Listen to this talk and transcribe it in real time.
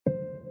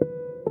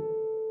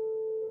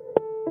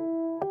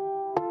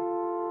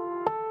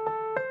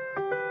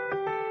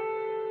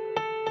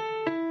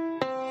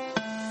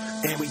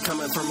And we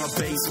coming from our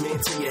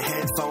basement to your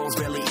headphones.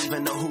 Barely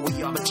even know who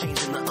we are, but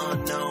changing the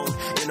unknown.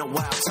 In a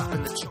while,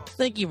 topping the charts.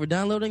 Thank you for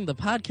downloading the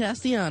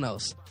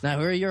Podcastellanos. Now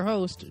here are your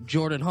hosts,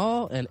 Jordan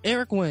Hall and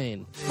Eric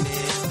Wayne.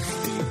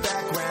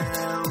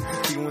 Background,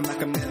 feeling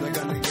like I'm never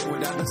gonna get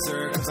what I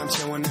deserve, 'cause I'm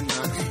showing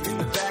enough in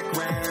the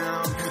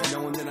background,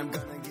 knowing that I'm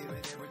gonna give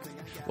it everything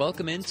I got.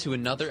 Welcome into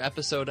another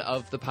episode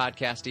of the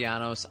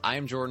Podcastellanos.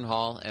 I'm Jordan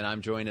Hall, and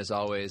I'm joined as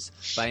always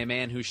by a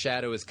man whose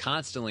shadow is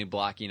constantly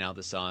blocking out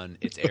the sun.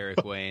 It's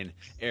Eric Wayne.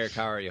 Eric,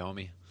 how are you,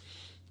 homie?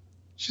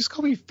 Just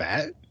call me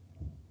fat.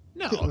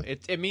 No,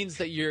 it means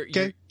that your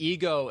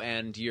ego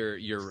and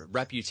your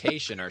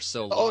reputation are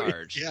so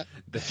large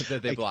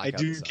that they block out the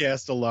sun. I do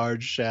cast a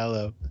large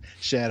shadow.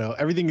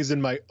 Everything is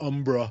in my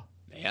umbra.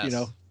 Yes. You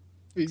know.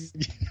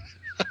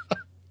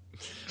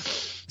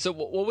 So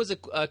what was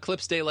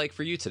Eclipse Day like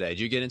for you today? Did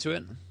you get into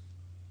it?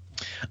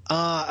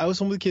 I was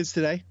home with the kids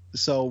today,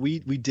 so we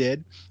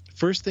did.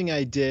 First thing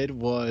I did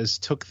was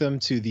took them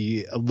to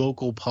the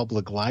local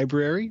public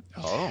library,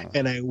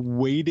 and I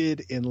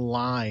waited in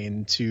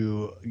line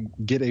to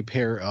get a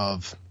pair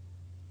of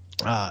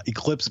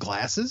Eclipse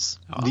glasses,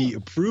 the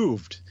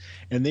approved,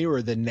 and they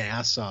were the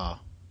NASA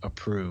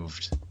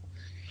approved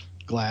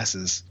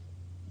glasses.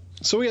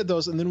 So we had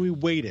those, and then we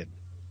waited.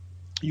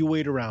 You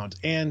wait around,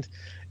 and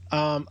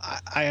I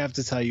have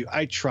to tell you,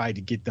 I tried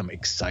to get them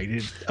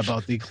excited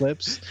about the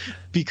eclipse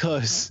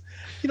because,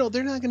 you know,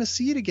 they're not going to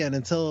see it again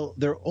until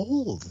they're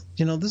old.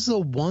 You know, this is a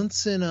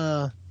once in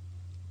a,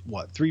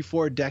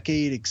 3-4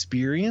 decade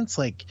experience.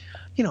 Like,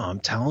 you know, I'm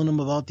telling them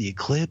about the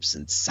eclipse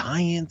and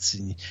science,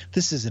 and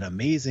this is an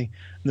amazing.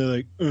 And they're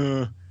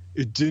like,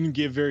 it didn't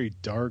get very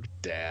dark,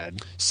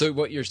 Dad. So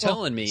what you're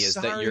telling me is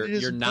that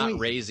you're not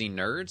raising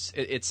nerds?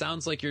 It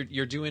sounds like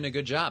you're doing a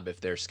good job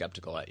if they're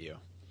skeptical at you.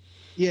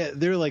 Yeah,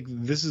 they're like,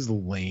 this is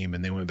lame,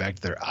 and they went back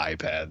to their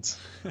iPads.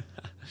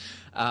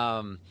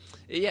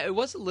 Yeah, it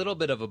was a little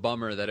bit of a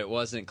bummer that it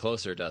wasn't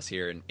closer to us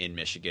here in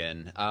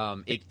Michigan.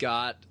 It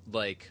got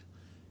like,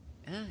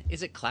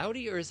 is it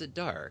cloudy or is it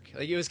dark?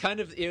 Like it was kind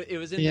of, it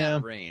was in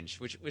that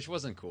range, which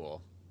wasn't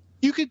cool.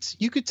 You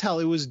could tell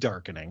it was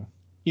darkening.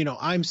 You know,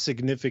 I'm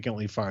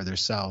significantly farther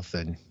south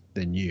than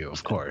you,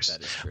 of course.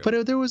 That is true.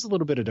 But there was a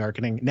little bit of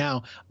darkening.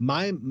 Now,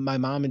 my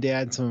mom and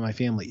dad and some of my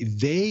family,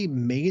 they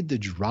made the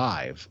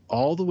drive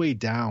all the way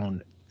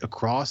down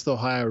across the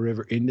Ohio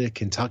River into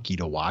Kentucky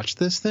to watch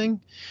this thing,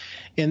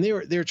 and they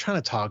were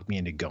trying to talk me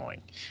into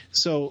going.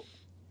 So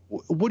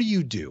what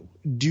do?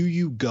 Do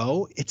you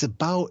go? It's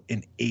about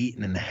an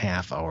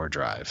 8.5 hour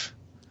drive.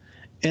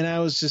 And I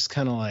was just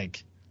kind of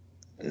like,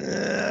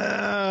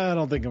 I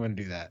don't think I'm going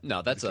to do that.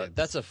 No, that's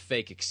a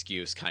fake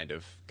excuse kind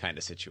of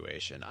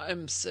situation.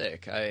 I'm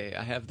sick. I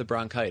have the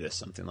bronchitis,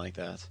 something like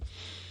that.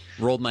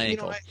 Rolled my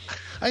ankle.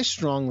 I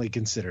strongly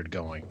considered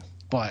going,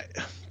 but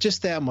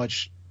just that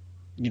much,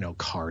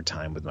 car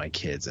time with my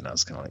kids, and I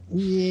was kind of like,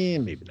 yeah,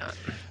 maybe not.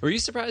 Were you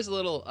surprised a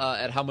little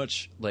at how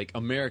much like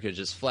America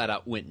just flat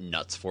out went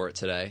nuts for it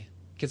today?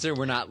 Considering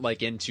we're not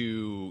like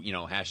into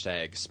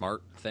hashtag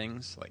smart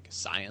things like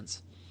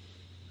science.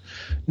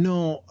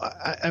 No,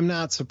 I'm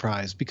not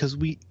surprised because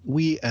we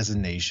as a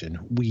nation,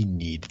 we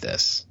need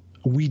this.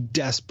 We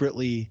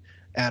desperately,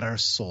 at our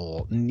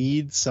soul,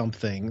 need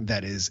something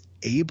that is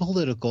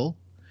apolitical,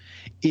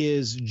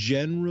 is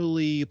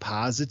generally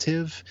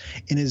positive,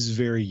 and is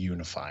very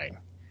unifying.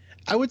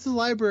 I went to the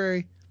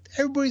library.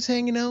 Everybody's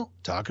hanging out,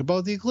 talking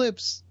about the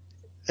eclipse.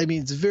 I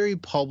mean, it's very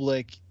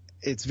public.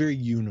 It's very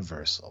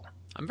universal.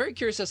 I'm very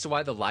curious as to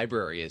why the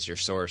library is your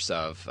source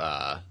of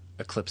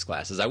eclipse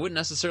glasses. I wouldn't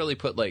necessarily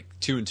put like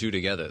 2 and 2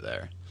 together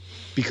there.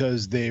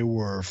 Because they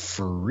were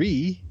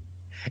free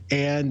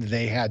and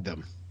they had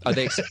them. Are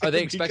they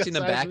expecting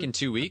them back in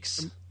 2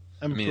 weeks?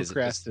 I'm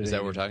procrastinating. Is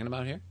that what we're talking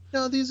about here?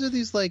 No, these are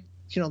like,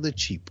 the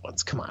cheap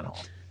ones. Come on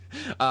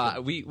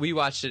home. We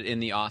watched it in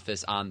the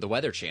office on the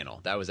Weather Channel.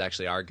 That was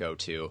actually our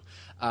go-to.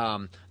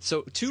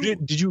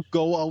 Did you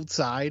go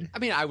outside? I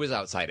mean, I was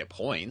outside at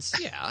points.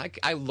 Yeah,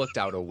 I looked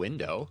out a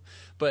window.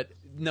 But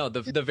no,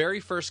 the very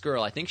first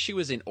girl, I think she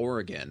was in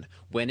Oregon.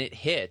 When it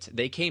hit,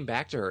 they came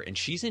back to her, and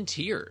she's in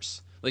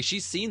tears. Like,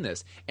 she's seen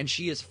this, and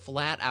she is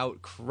flat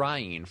out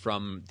crying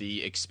from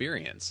the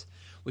experience,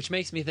 which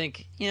makes me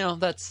think,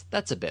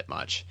 that's a bit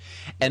much.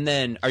 And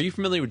then, are you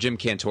familiar with Jim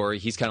Cantori?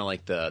 He's kind of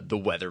like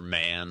the weather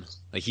man.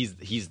 Like,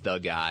 he's the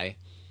guy.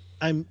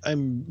 I'm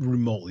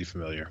remotely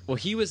familiar. Well,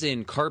 he was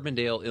in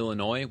Carbondale,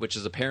 Illinois, which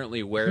is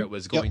apparently where it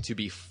was going to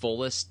be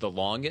fullest the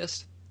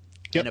longest.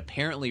 Yep. And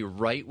apparently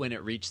right when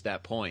it reached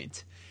that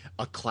point,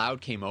 a cloud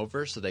came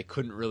over so they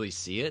couldn't really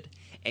see it,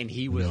 and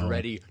he was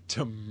ready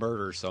to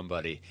murder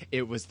somebody.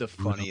 It was the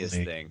funniest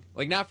thing.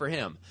 Like, not for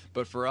him,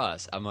 but for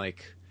us. I'm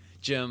like,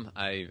 Jim,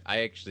 I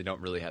actually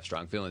don't really have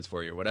strong feelings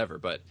for you or whatever,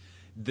 but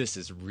this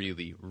is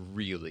really,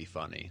 really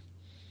funny.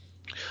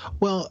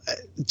 Well,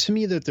 to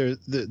me, that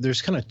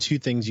there's kind of two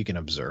things you can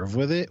observe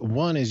with it.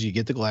 One is you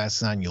get the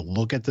glasses on, you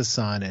look at the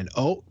sun, and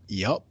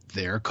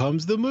there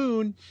comes the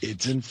moon.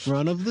 It's in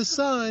front of the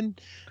sun,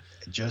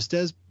 just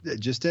as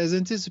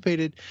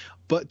anticipated.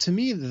 But to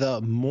me, the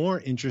more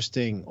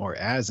interesting or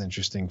as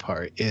interesting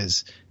part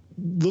is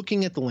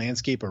looking at the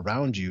landscape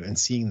around you and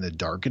seeing the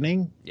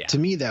darkening, to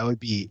me, that would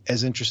be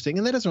as interesting.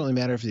 And that doesn't really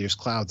matter if there's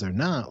clouds or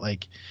not.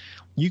 Like,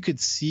 you could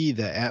see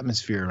the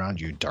atmosphere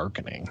around you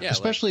darkening,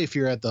 especially if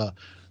you're at the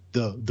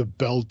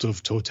belt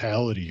of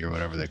totality or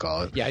whatever they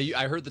call it. Yeah,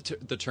 I heard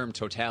the term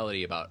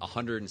totality about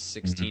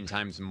 116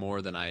 times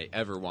more than I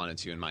ever wanted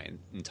to in my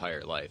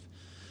entire life.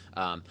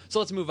 So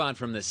let's move on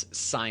from this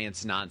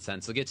science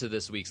nonsense. We'll get to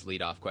this week's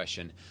leadoff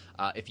question.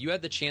 If you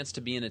had the chance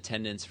to be in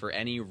attendance for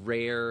any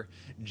rare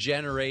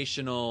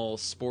generational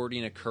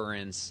sporting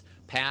occurrence,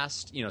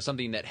 past,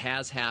 something that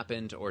has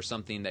happened or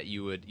something that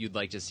you'd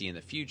like to see in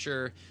the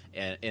future,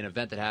 an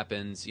event that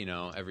happens,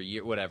 every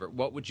year, whatever,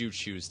 what would you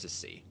choose to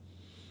see?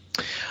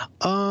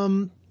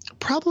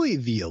 Probably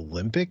the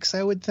Olympics,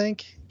 I would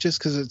think, just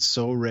because it's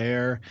so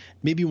rare.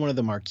 Maybe one of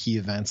the marquee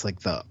events like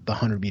the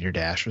 100-meter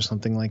dash or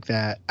something like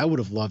that. I would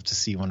have loved to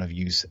see one of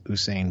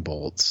Usain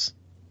Bolt's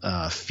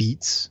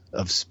feats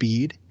of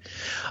speed.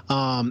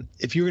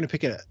 If you were going to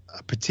pick a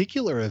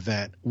particular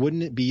event,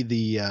 wouldn't it be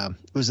the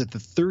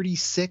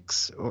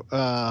 1936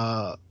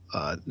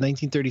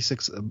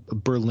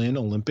 Berlin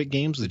Olympic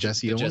Games, the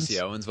Jesse Owens? Jesse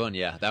Owens one,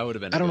 yeah, that would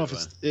have been. I don't know if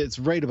it's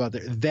right about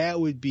there. That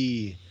would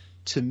be,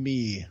 to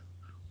me,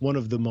 one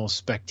of the most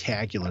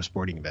spectacular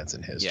sporting events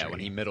in history. Yeah,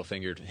 when he middle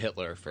fingered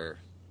Hitler for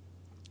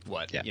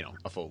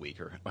a full week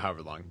or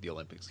however long the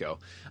Olympics go.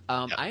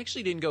 I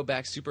actually didn't go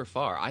back super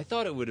far. I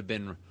thought it would have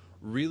been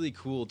really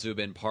cool to have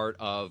been part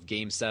of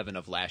Game 7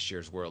 of last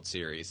year's World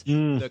Series.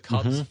 The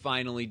Cubs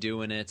finally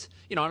doing it.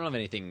 I don't have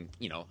anything,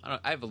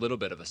 I have a little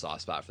bit of a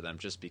soft spot for them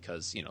just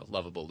because,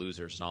 lovable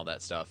losers and all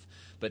that stuff.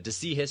 But to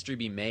see history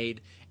be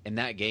made, and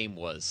that game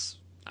was,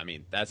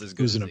 that's as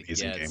good as it gets.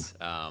 Game.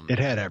 It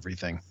had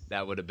everything.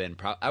 That would have been,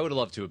 I would have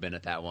loved to have been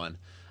at that one.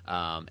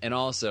 And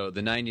also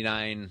the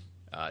 99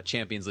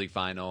 Champions League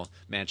final,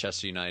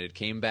 Manchester United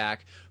came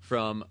back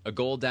from a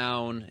goal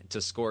down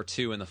to score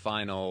 2 in the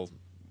final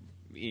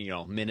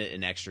minute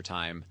in extra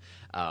time.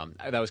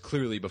 That was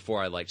clearly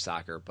before I liked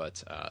soccer,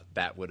 but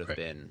that would have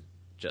been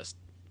just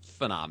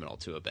phenomenal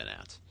to have been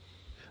at.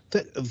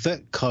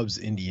 That Cubs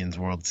Indians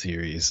World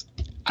Series,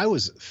 I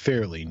was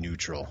fairly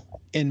neutral,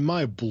 and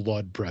my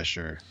blood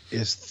pressure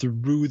is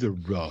through the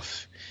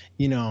roof,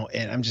 and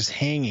I'm just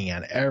hanging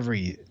on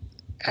every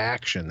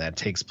action that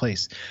takes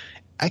place.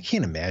 I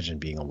can't imagine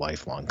being a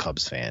lifelong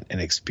Cubs fan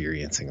and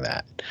experiencing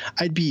that.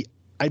 I'd be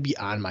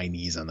on my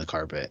knees on the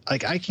carpet.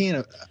 Like I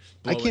can't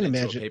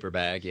imagine a paper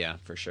bag. Yeah,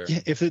 for sure.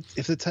 Yeah, if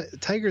the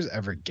Tigers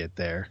ever get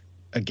there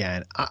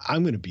again,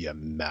 I'm going to be a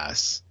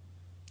mess.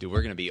 Dude,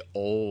 we're going to be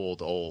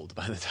old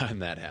by the time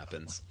that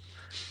happens.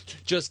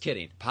 Just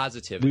kidding.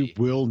 Positivity.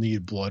 We will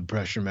need blood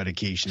pressure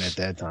medication at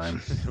that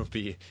time. It'll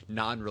be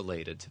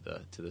non-related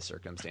to the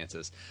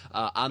circumstances.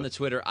 On the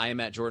Twitter, I am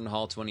at Jordan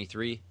Hall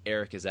 23.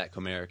 Eric is at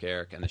Comeric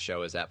Eric, and the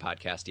show is at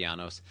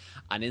Podcastellanos.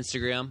 On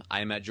Instagram, I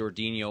am at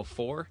Jordinho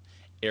 4.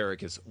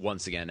 Eric is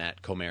once again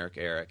at Comeric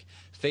Eric.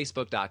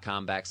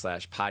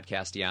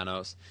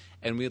 Facebook.com/Podcastellanos.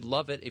 And we'd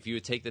love it if you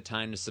would take the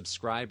time to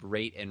subscribe,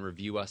 rate, and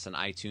review us on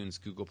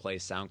iTunes, Google Play,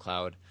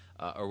 SoundCloud,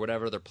 or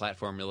whatever other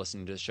platform you're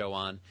listening to the show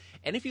on.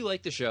 And if you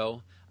like the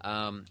show,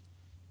 and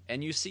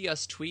you see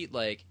us tweet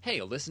like,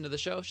 hey, listen to the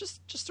show,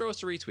 just throw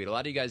us a retweet. A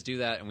lot of you guys do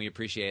that, and we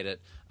appreciate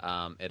it.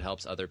 It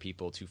helps other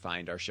people to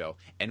find our show.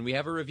 And we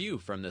have a review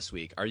from this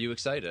week. Are you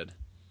excited?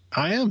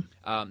 I am.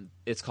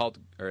 It's called,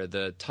 or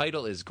the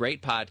title is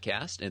Great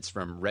Podcast. It's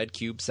from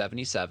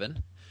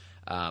RedCube77.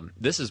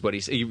 This is what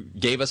he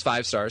gave us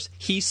 5 stars.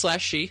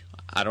 He/she.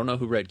 I don't know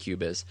who Red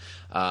Cube is.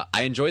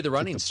 I enjoy the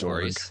running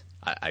stories.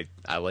 I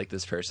like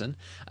this person.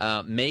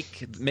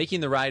 Making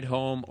the ride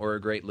home or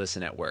a great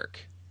listen at work.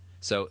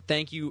 So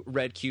thank you,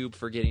 Red Cube,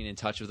 for getting in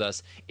touch with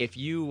us. If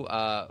you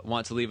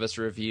want to leave us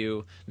a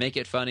review, make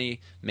it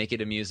funny, make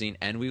it amusing,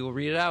 and we will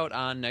read it out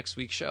on next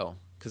week's show.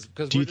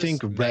 Do you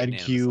think Red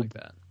Cube?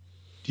 Like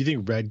do you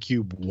think Red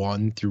Cube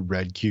 1 through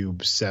Red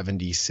Cube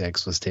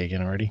 76 was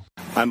taken already?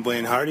 I'm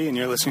Blaine Hardy, and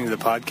you're listening to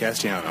the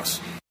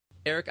Podcastellanos.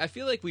 Eric, I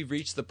feel like we've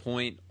reached the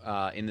point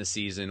in the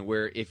season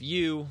where if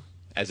you,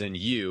 as in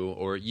you,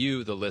 or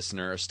you, the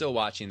listener, are still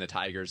watching the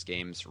Tigers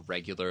games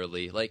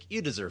regularly, like,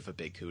 you deserve a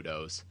big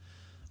kudos.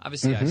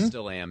 Obviously, I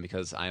still am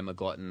because I am a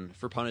glutton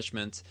for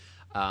punishment.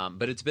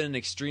 But it's been an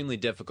extremely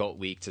difficult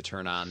week to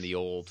turn on the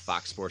old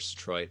Fox Sports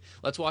Detroit.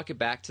 Let's walk it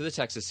back to the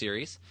Texas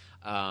series.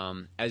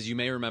 As you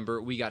may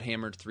remember, we got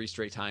hammered 3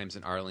 straight times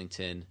in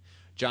Arlington.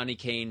 Johnny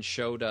Kane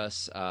showed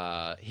us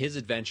his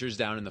adventures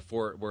down in the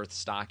Fort Worth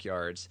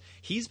stockyards.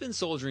 He's been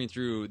soldiering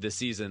through the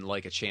season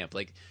like a champ.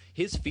 Like,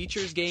 his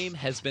features game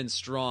has been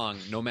strong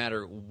no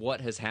matter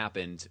what has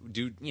happened.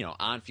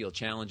 On-field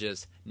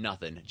challenges,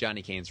 nothing.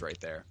 Johnny Kane's right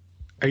there.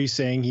 Are you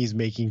saying he's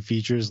making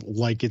features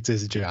like it's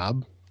his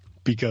job?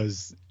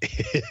 Because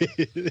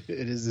it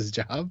is his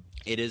job?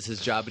 It is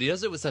his job, but he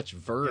does it with such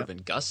verve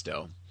and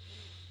gusto.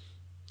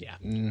 Yeah.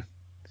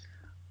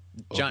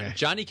 Okay.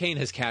 Johnny Kane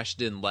has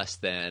cashed in less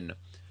than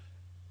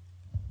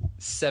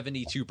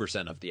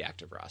 72% of the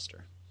active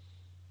roster.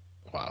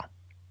 Wow.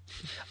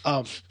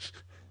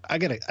 I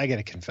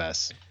gotta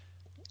confess.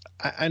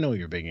 I know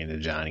you're big into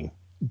Johnny,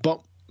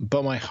 but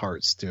But my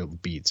heart still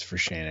beats for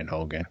Shannon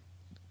Hogan.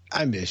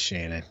 I miss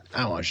Shannon.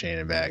 I want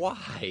Shannon back.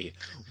 Why?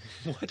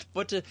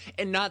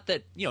 And not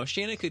that,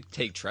 Shannon could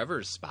take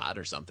Trevor's spot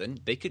or something.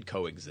 They could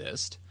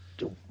coexist.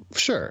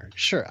 Sure.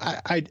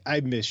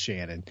 I miss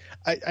Shannon.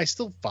 I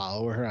still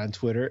follow her on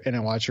Twitter, and I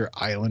watch her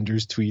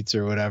Islanders tweets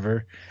or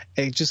whatever.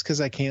 And just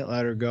because I can't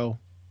let her go.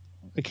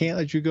 I can't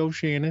let you go,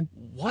 Shannon.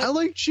 What? I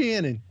like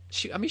Shannon.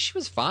 She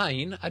was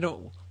fine. I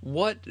don't.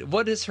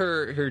 What is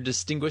her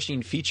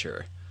distinguishing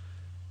feature?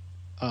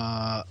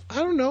 I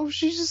don't know.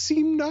 She just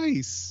seemed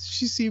nice.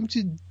 She seemed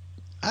to.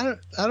 I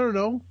don't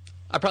know.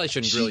 I probably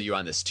shouldn't grill you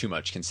on this too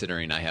much,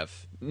 considering I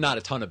have not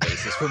a ton of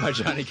basis for my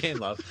Johnny Kane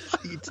love.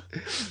 Right.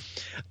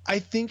 I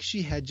think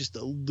she had just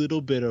a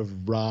little bit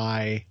of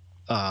wry,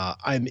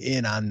 I'm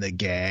in on the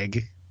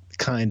gag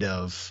kind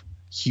of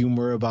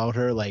humor about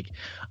her. Like,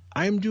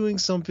 I'm doing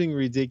something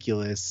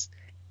ridiculous,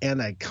 and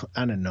I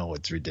kind of know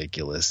it's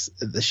ridiculous.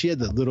 She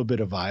had a little bit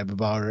of vibe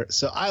about her.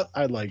 So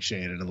I like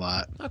Shannon a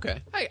lot.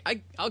 Okay.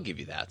 I'll give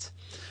you that.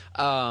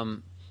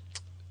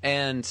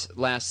 And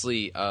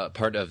lastly,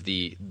 part of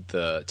the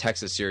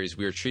Texas series,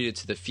 we were treated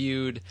to the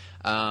feud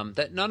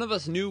that none of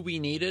us knew we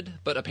needed,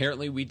 but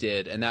apparently we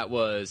did, and that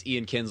was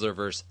Ian Kinsler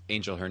versus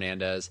Angel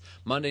Hernandez.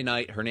 Monday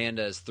night,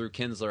 Hernandez threw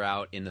Kinsler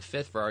out in the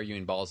fifth for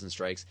arguing balls and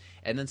strikes,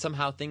 and then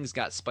somehow things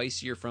got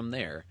spicier from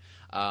there.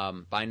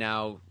 By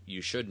now,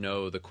 you should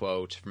know the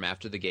quote from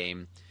after the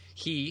game.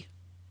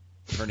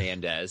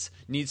 Hernandez,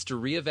 needs to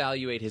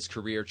reevaluate his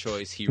career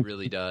choice. He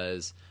really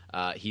does.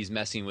 He's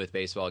messing with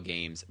baseball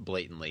games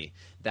blatantly.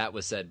 That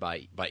was said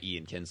by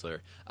Ian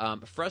Kinsler.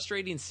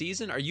 Frustrating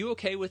season. Are you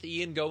okay with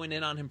Ian going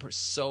in on him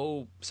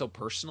so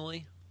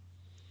personally?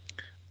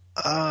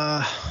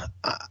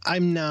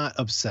 I'm not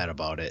upset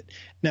about it.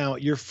 Now,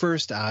 your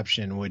first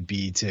option would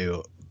be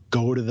to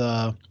go to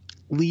the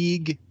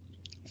league,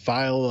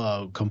 file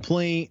a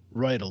complaint,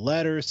 write a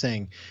letter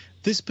saying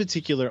this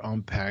particular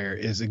umpire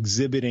is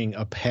exhibiting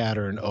a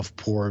pattern of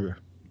poor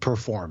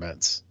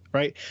performance.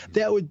 Right?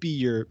 That would be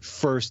your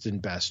first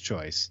and best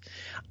choice.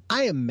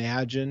 I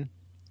imagine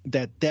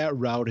that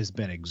route has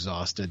been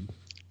exhausted.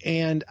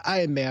 And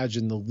I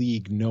imagine the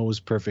league knows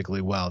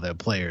perfectly well that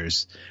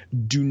players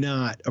do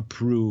not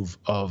approve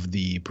of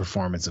the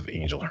performance of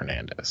Angel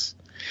Hernandez.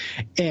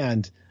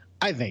 And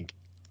I think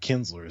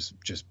Kinsler is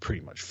just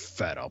pretty much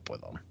fed up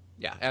with him.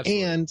 Yeah,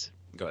 absolutely. And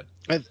go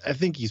ahead. I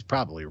think he's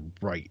probably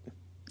right.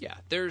 Yeah,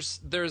 there's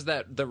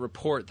the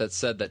report that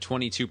said that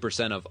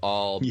 22% of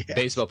all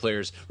baseball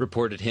players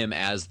reported him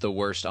as the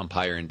worst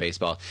umpire in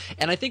baseball.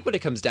 And I think what it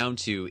comes down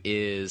to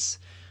is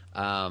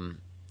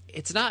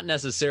it's not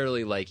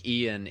necessarily like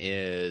Ian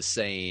is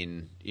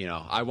saying,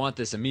 I want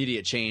this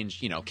immediate change,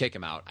 kick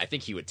him out. I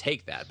think he would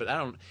take that. But I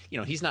don't,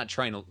 he's not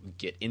trying to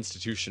get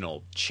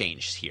institutional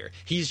change here.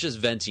 He's just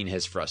venting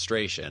his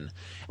frustration.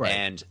 Right.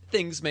 And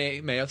things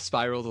may have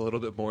spiraled a little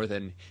bit more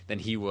than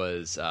he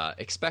was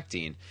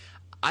expecting.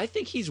 I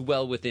think he's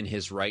well within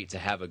his right to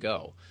have a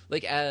go.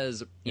 Like,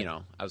 as,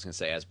 I was going to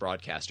say as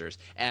broadcasters,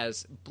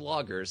 as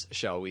bloggers,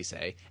 shall we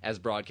say, as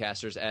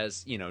broadcasters,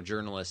 as,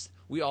 journalists,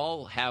 we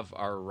all have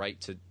our right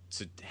to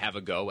have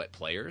a go at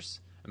players.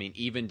 I mean,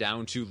 even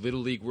down to Little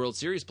League World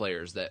Series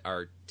players that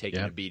are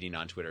taking a beating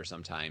on Twitter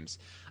sometimes.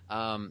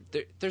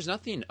 There's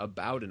nothing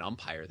about an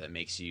umpire that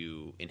makes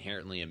you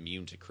inherently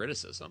immune to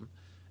criticism.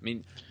 I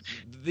mean,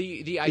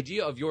 the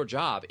idea of your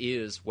job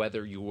is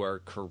whether you are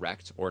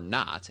correct or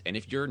not, and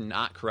if you're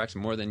not correct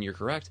more than you're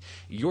correct,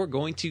 you're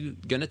going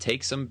to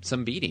take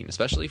some beating,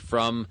 especially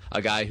from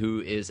a guy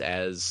who is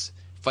as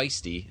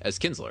feisty as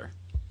Kinsler.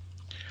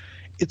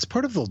 It's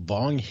part of the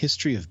long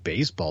history of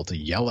baseball to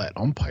yell at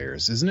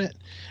umpires, isn't it?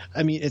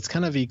 I mean, it's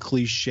kind of a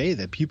cliche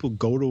that people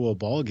go to a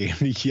ball game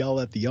to yell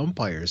at the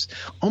umpires.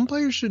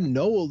 Umpires should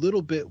know a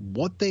little bit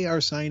what they are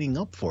signing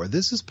up for.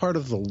 This is part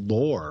of the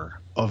lore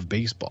of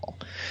baseball.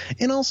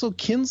 And also,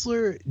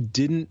 Kinsler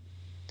didn't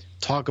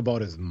talk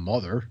about his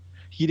mother.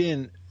 He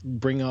didn't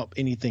bring up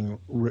anything,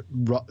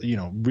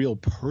 real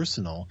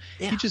personal.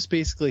 Yeah. He just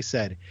basically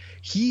said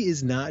he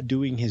is not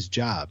doing his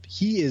job.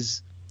 He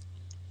is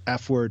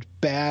F-word,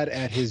 bad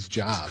at his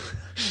job.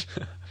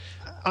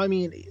 I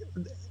mean,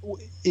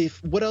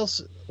 what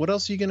else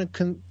are you going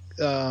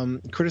to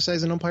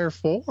criticize an umpire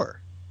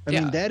for? I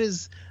mean, that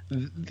is,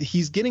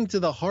 he's getting to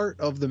the heart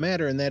of the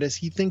matter, and that is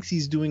he thinks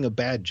he's doing a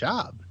bad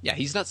job. Yeah,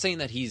 he's not saying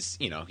that he's,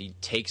 he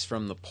takes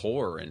from the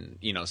poor and,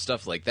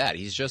 stuff like that.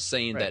 He's just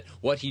saying that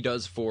what he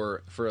does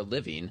for a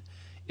living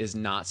is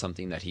not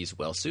something that he's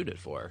well suited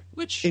for.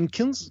 And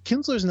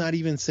Kinsler's not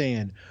even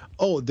saying,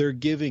 oh, they're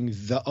giving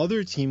the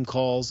other team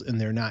calls and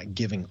they're not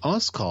giving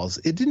us calls.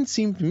 It didn't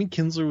seem to me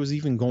Kinsler was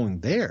even going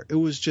there. It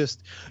was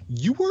just,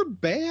 you were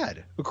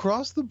bad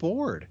across the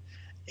board.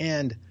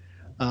 And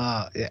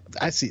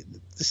I see.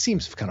 This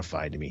seems kind of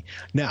fine to me.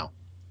 Now,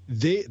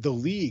 the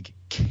league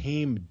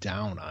came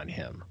down on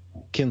him,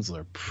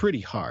 Kinsler,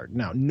 pretty hard.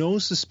 Now, no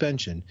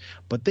suspension,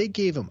 but they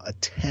gave him a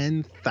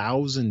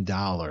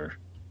 $10,000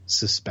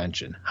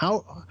 suspension.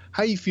 How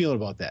you feeling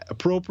about that?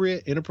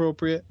 Appropriate?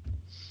 Inappropriate?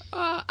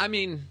 I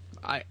mean,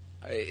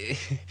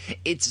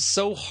 it's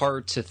so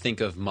hard to think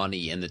of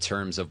money in the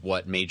terms of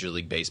what Major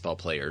League Baseball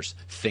players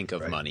think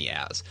of money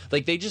as.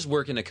 Like, they just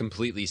work in a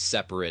completely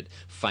separate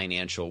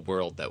financial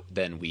world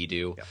than we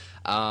do.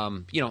 Yeah.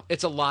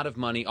 It's a lot of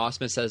money.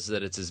 Osmus says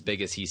that it's as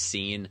big as he's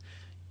seen.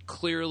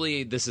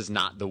 Clearly, this is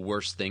not the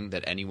worst thing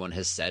that anyone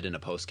has said in a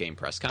post-game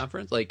press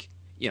conference. Like,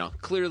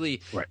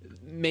 clearly,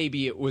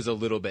 maybe it was a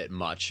little bit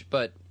much,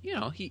 but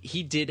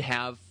he did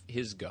have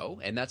his go,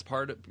 and that's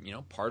part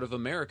of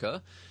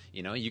America.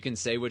 You can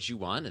say what you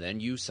want, and then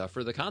you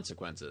suffer the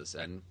consequences.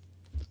 And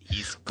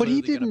he's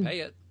clearly going to pay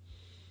it.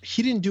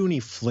 He didn't do any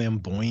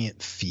flamboyant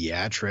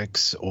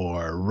theatrics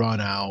or run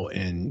out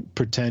and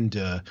pretend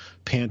to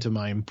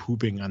pantomime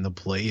pooping on the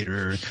plate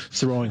or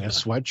throwing a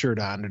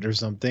sweatshirt on it or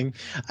something.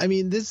 I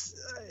mean,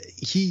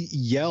 he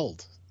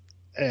yelled.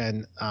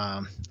 And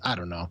I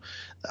don't know,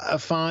 a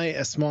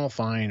small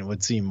fine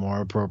would seem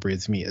more appropriate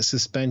to me. A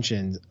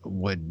suspension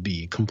would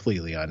be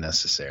completely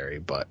unnecessary.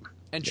 But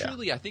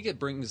truly, I think it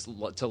brings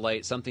to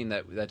light something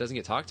that doesn't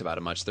get talked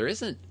about much. There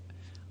isn't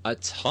a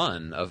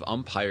ton of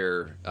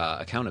umpire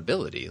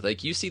accountability.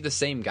 Like, you see the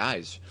same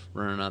guys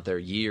running out there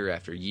year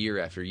after year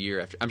after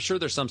year after. I'm sure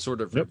there's some sort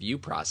of review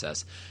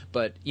process,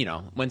 but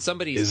when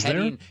somebody's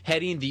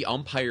heading the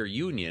umpire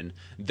union,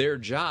 their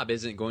job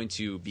isn't going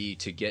to be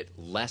to get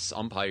less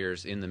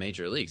umpires in the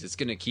major leagues. It's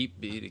going to keep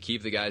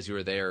the guys who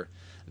are there.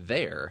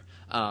 If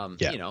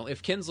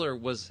Kinsler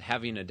was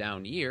having a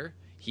down year,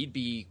 he'd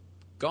be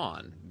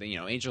gone.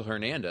 Angel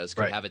Hernandez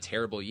could have a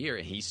terrible year,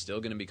 and he's still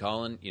going to be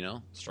calling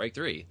strike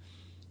three.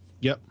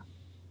 Yep.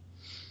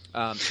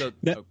 Go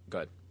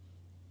ahead.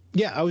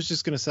 Yeah, I was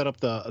just going to set up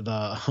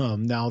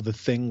the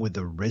thing with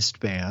the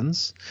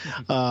wristbands.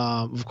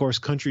 Of course,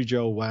 Country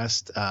Joe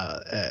West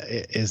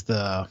is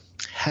the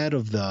head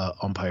of the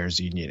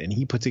umpires union, and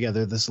he put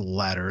together this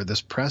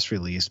press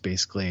release,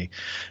 basically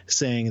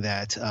saying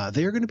that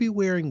they're going to be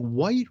wearing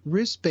white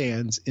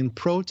wristbands in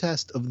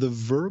protest of the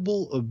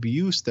verbal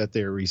abuse that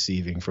they're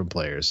receiving from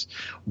players.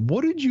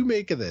 What did you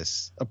make of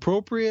this?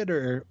 Appropriate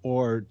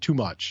or too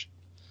much?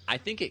 I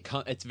think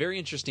it's very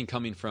interesting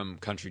coming from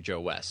Country Joe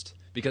West,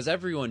 because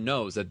everyone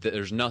knows that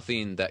there's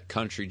nothing that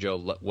Country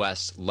Joe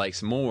West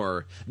likes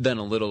more than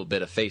a little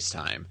bit of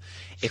FaceTime.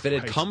 If it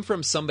had come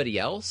from somebody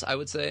else, I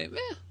would say,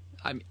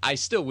 I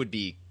still would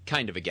be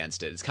kind of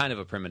against it. It's kind of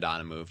a prima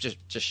donna move.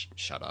 Just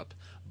shut up.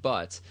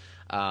 But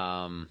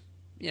they're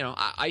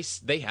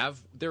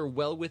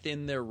well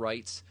within their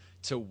rights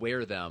to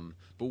wear them,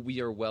 but we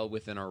are well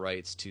within our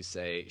rights to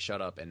say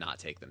shut up and not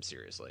take them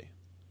seriously.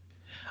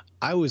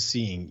 I was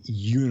seeing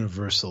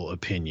universal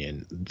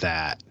opinion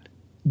that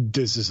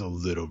this is a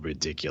little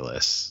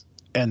ridiculous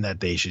and that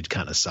they should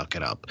kind of suck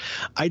it up.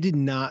 I did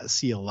not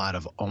see a lot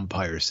of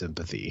umpire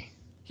sympathy.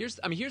 Here's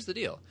the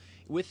deal.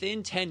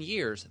 Within 10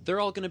 years, they're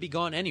all going to be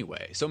gone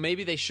anyway. So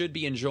maybe they should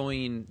be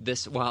enjoying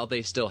this while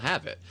they still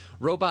have it.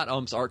 Robot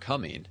umps are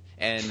coming,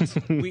 and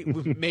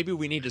maybe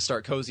we need to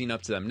start cozying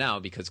up to them now,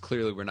 because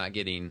clearly we're not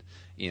getting,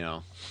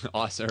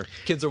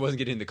 Kinsler wasn't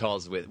getting the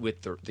calls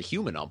with the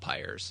human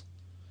umpires.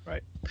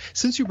 Right.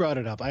 Since you brought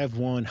it up, I have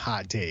one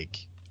hot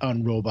take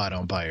on robot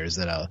umpires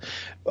that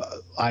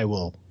I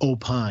will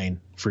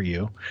opine for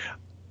you.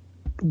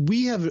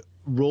 We have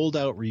rolled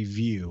out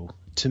review,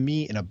 to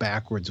me, in a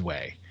backwards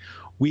way.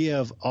 We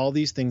have all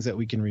these things that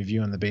we can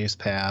review on the base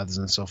paths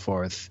and so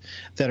forth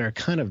that are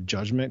kind of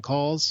judgment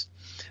calls.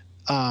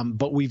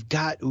 But we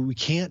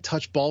can't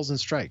touch balls and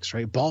strikes,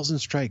 right? Balls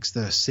and strikes,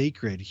 the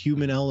sacred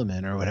human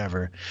element or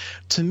whatever.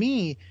 To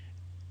me,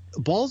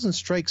 balls and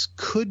strikes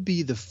could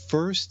be the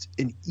first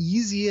and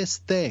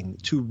easiest thing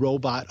to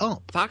robot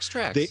ump. Fox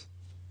tracks.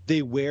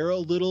 They wear a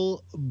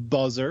little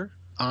buzzer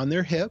on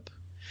their hip,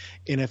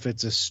 and if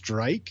it's a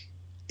strike,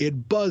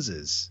 it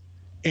buzzes,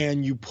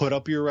 and you put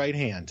up your right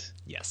hand.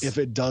 Yes. If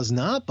it does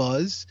not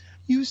buzz,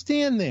 you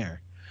stand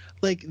there.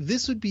 Like,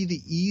 this would be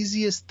the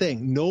easiest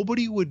thing.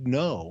 Nobody would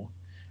know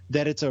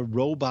that it's a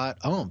robot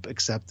ump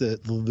except the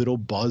little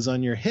buzz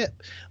on your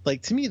hip.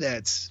 Like, to me,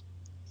 that's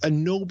a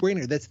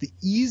no-brainer. That's the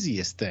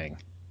easiest thing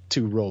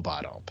to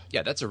robot ump.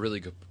 Yeah, that's a really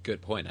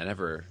good point. I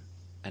never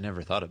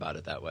thought about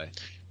it that way.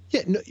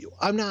 Yeah, no,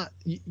 I'm not.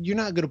 You're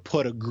not going to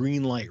put a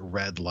green light,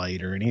 red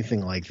light, or anything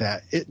like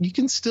that. You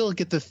can still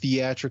get the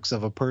theatrics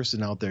of a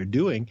person out there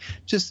doing.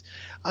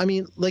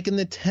 Like in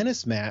the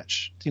tennis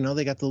match,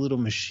 they got the little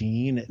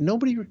machine.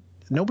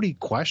 Nobody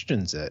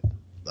questions it.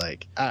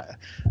 Like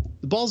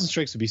the balls and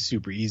strikes would be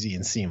super easy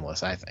and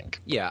seamless, I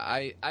think. Yeah,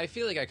 I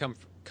feel like I come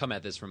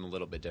at this from a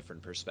little bit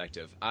different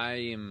perspective. I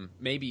am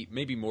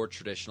maybe more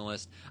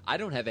traditionalist. I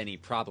don't have any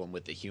problem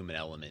with the human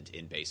element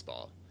in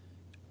baseball.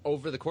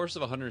 Over the course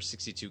of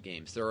 162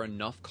 games, there are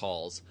enough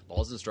calls,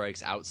 balls and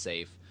strikes, out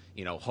safe,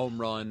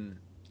 home run,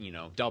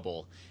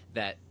 double,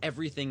 that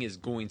everything is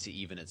going to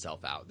even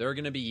itself out. There are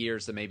going to be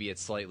years that maybe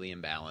it's slightly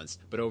imbalanced,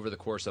 but over the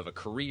course of a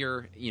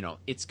career,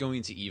 it's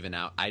going to even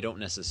out. I don't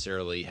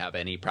necessarily have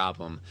any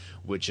problem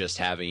with just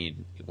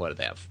having, what do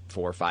they have,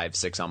 4, 5,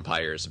 6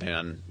 umpires, depending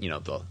on,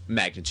 the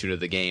magnitude of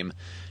the game.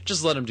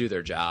 Just let them do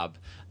their job.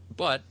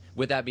 But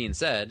with that being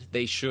said,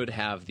 they should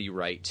have the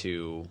right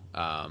to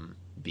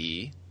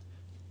be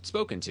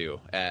spoken to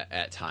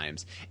at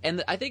times.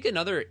 And I think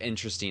another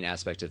interesting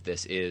aspect of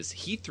this is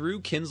he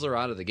threw Kinsler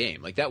out of the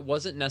game. Like, that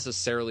wasn't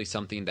necessarily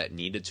something that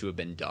needed to have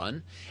been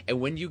done. And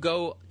when you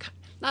go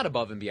not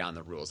above and beyond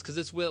the rules, because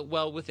it's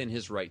well within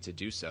his right to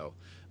do so,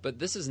 but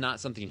this is not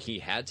something he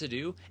had to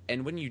do.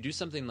 And when you do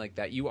something like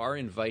that, you are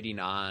inviting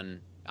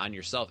on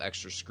yourself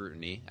extra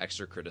scrutiny,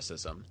 extra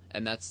criticism,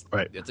 and that's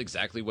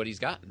exactly what he's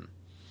gotten.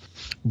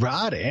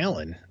 Rod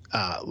Allen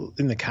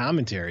in the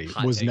commentary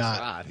was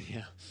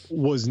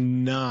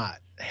not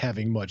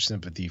having much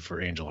sympathy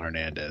for Angel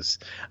Hernandez.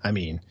 I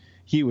mean,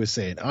 he was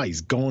saying,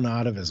 he's going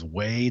out of his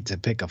way to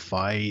pick a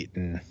fight,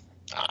 and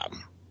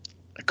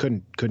I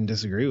couldn't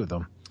disagree with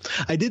him.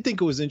 I did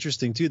think it was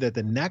interesting too that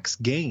the next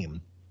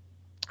game,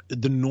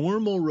 the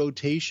normal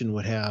rotation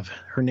would have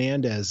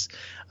Hernandez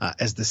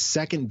as the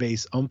second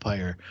base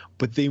umpire,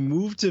 but they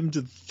moved him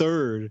to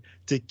third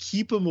to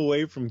keep him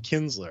away from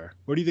Kinsler.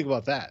 What do you think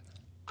about that?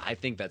 I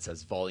think that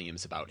says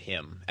volumes about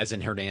him, as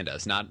in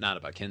Hernandez, not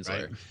about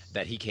Kinsler,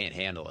 that he can't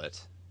handle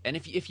it. And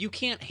if you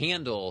can't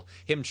handle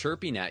him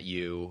chirping at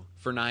you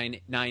for nine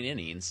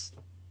innings,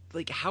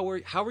 like how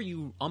are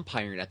you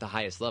umpiring at the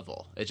highest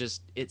level?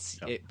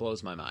 It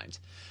blows my mind.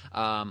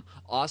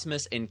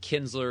 Ausmus and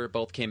Kinsler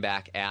both came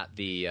back at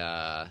the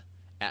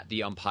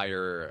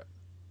umpire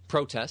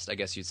protest, I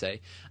guess you'd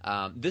say.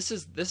 This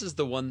is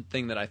the one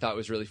thing that I thought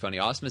was really funny.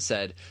 Ausmus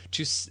said,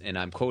 and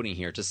I'm quoting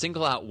here, "To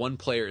single out one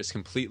player is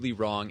completely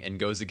wrong and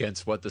goes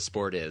against what the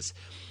sport is."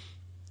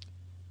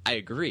 I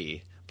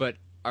agree, but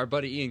our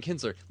buddy Ian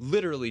Kinsler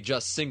literally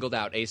just singled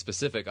out a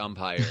specific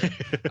umpire.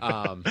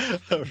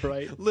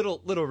 Right.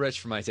 Little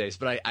rich for my taste,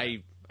 but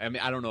I mean,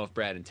 I don't know if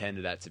Brad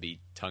intended that to be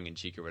tongue in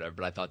cheek or whatever,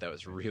 but I thought that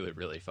was really,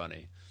 really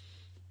funny.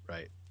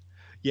 Right.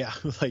 Yeah,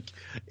 like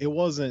it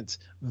wasn't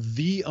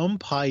the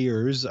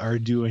umpires are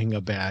doing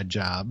a bad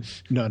job.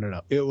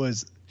 No. It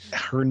was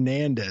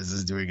Hernandez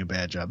is doing a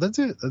bad job. That's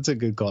it. That's a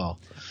good call.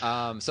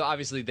 So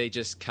obviously they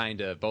just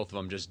both of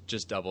them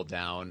just doubled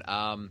down.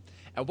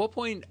 At what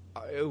point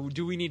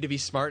do we need to be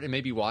smart and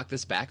maybe walk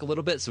this back a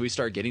little bit so we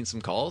start getting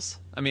some calls?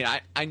 I mean,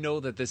 I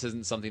know that this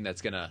isn't something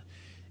that's going to,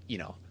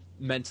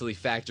 mentally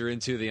factor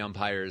into the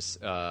umpire's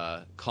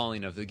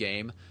calling of the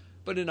game,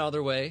 but in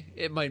another way,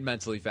 it might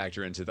mentally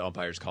factor into the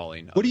umpire's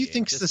calling. What do you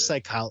think's the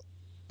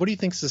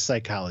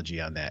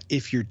psychology on that?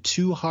 If you're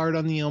too hard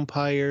on the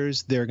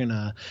umpires, they're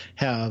gonna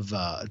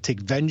take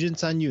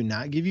vengeance on you and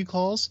not give you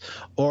calls,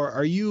 or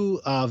are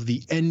you of the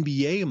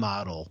NBA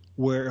model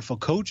where if a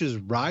coach is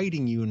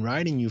riding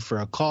you for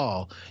a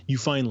call, you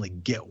finally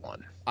get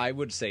one? I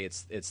would say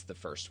it's the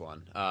first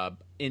one.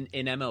 In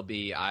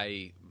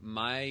MLB,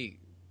 my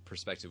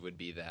perspective would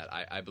be that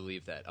I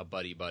believe that a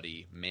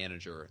buddy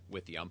manager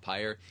with the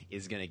umpire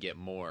is going to get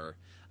more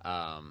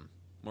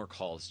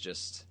calls.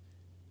 Just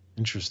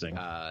interesting.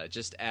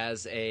 Just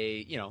as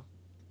a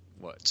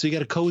what? So you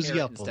got a cozy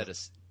up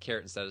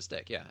carrot instead of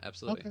stick. Yeah,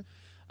 absolutely.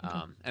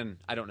 Okay. And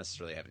I don't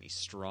necessarily have any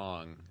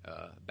strong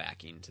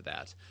backing to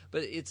that,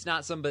 but it's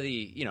not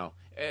somebody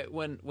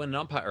when an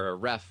umpire or a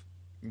ref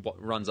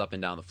runs up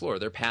and down the floor,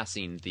 they're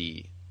passing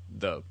the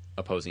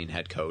opposing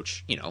head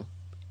coach,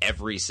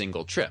 every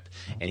single trip,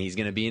 and he's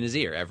going to be in his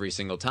ear every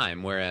single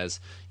time. Whereas,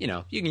 you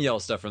can yell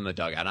stuff from the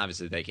dugout, and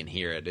obviously they can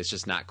hear it. It's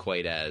just not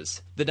quite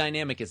the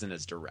dynamic isn't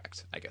as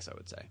direct, I guess I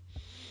would say.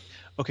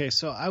 Okay,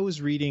 so I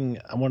was reading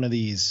one of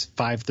these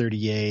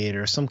 538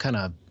 or some kind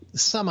of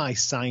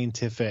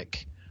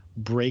semi-scientific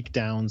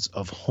breakdowns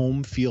of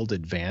home field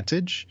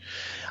advantage,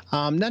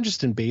 not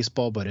just in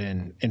baseball, but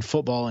in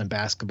football and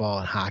basketball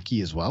and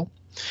hockey as well.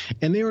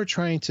 And they were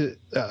trying to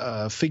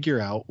figure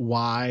out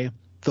why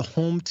the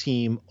home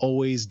team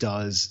always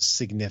does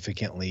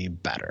significantly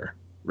better,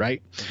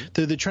 right?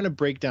 Mm-hmm. They're trying to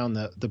break down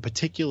the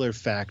particular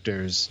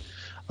factors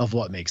of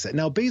what makes it.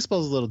 Now, baseball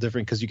is a little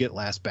different because you get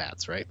last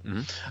bats, right?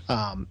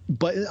 Mm-hmm.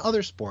 But in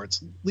other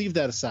sports, leave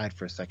that aside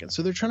for a second.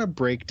 So they're trying to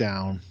break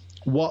down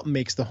what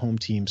makes the home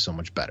team so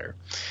much better.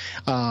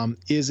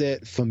 Is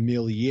it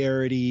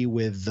familiarity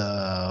with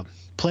the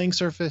playing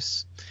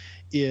surface?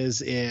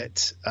 Is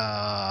it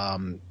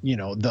the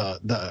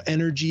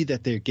energy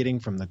that they're getting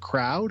from the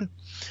crowd?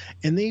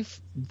 And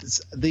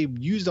they've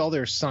used all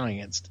their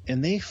science,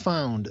 and they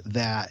found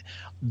that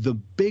the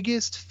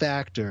biggest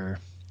factor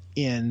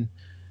in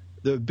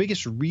the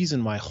biggest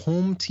reason why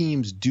home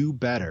teams do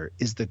better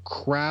is the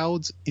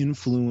crowd's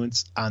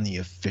influence on the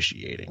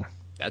officiating.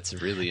 That's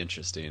really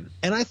interesting.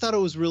 And I thought it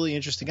was really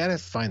interesting. I'd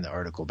have to find the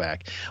article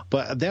back.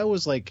 But that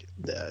was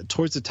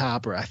towards the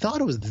top, or I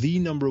thought it was the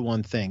number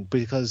one thing,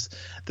 because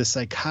the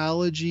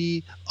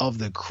psychology of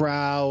the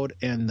crowd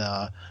and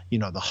the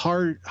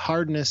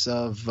hardness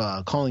of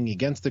calling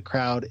against the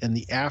crowd and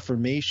the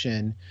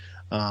affirmation,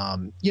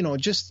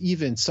 just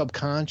even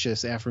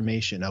subconscious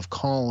affirmation of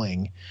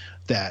calling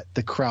that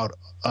the crowd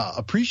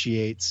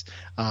appreciates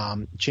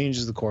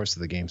changes the course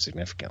of the game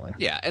significantly.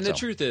 Yeah, and the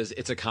truth is,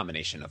 it's a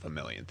combination of a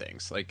million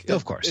things.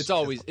 Of course, it's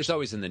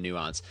always in the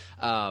nuance.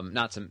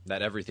 Not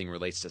that everything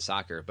relates to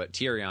soccer, but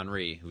Thierry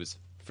Henry, who was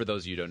for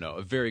those of you who don't know,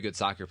 a very good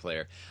soccer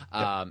player.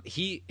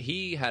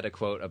 He had a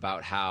quote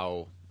about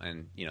how,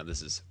 and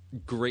this is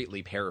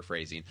greatly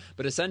paraphrasing,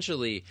 but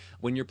essentially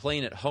when you're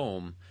playing at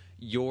home,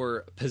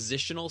 your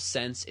positional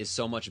sense is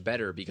so much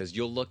better because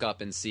you'll look up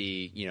and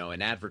see,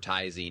 an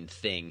advertising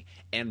thing,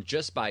 and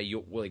just by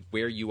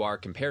where you are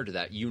compared to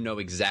that,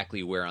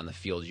 exactly where on the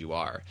field you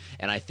are.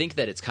 And I think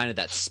that it's kind of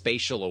that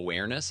spatial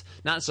awareness,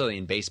 not necessarily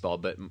in baseball,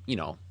 but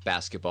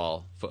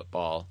basketball,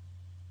 football,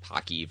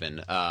 hockey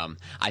even.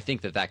 I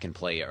think that can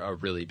play a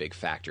really big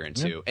factor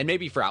into, and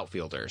maybe for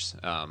outfielders,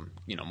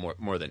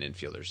 more than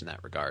infielders in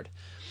that regard.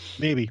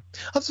 Maybe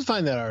I'll have to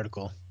find that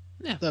article.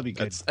 Yeah, that'd be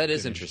good. That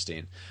is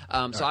interesting.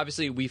 So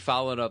obviously we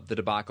followed up the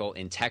debacle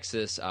in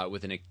Texas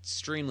with an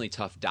extremely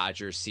tough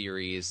Dodgers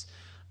series.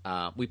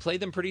 We played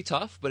them pretty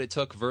tough, but it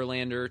took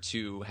Verlander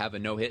to have a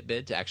no-hit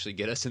bid to actually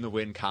get us in the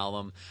win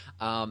column.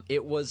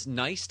 It was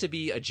nice to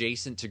be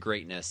adjacent to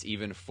greatness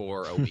even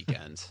for a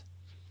weekend.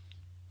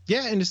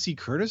 Yeah, and to see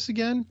Curtis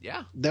again,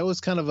 that was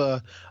kind of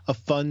a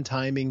fun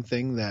timing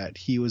thing that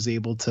he was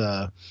able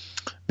to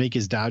make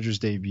his Dodgers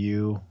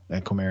debut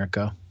at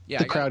Comerica. Yeah,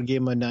 the crowd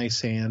gave him a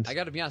nice hand. I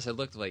got to be honest, I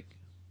looked like,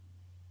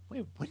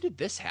 wait, when did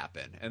this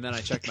happen? And then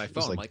I checked my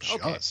phone. Like,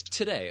 okay,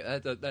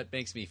 today. That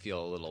makes me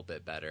feel a little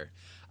bit better.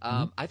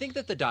 I think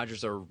that the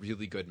Dodgers are a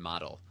really good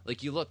model.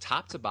 Like, you look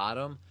top to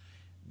bottom,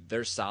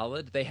 they're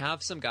solid. They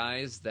have some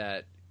guys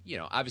that,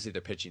 obviously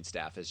their pitching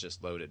staff is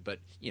just loaded. But,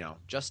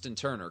 Justin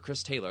Turner,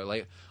 Chris Taylor,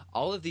 like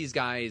all of these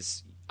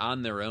guys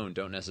on their own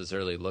don't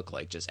necessarily look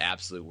like just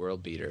absolute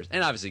world beaters.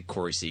 And obviously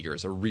Corey Seager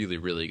is a really,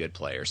 really good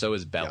player. So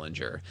is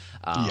Bellinger.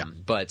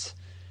 But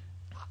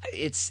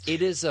it's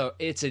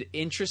an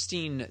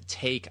interesting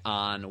take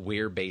on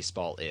where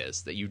baseball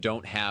is, that you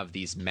don't have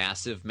these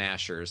massive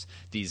mashers,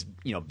 these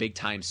big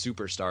time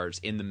superstars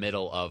in the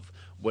middle of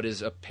what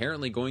is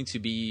apparently going to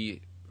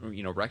be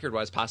record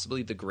wise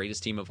possibly the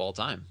greatest team of all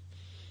time.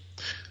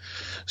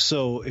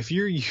 So if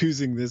you're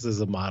using this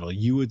as a model,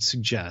 you would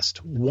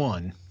suggest,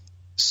 one,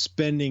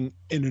 spending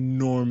an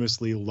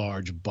enormously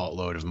large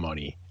buttload of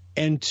money,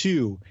 and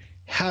two,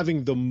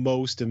 having the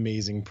most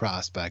amazing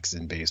prospects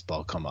in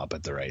baseball come up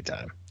at the right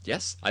time.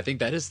 Yes, I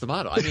think that is the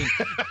model. I mean,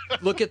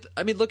 look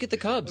at the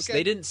Cubs. Okay.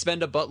 They didn't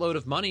spend a buttload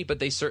of money, but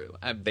they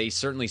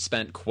certainly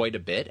spent quite a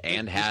bit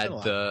and had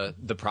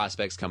the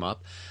prospects come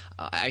up.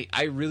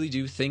 I really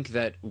do think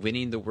that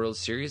winning the World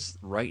Series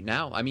right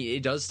now, I mean,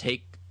 it does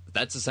take.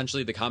 That's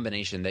essentially the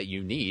combination that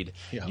you need.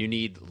 Yeah. You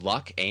need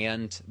luck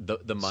and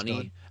the money.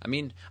 Stud. I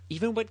mean,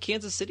 even what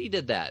Kansas City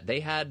did that.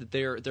 They had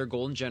their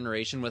golden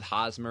generation with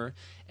Hosmer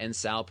and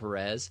Sal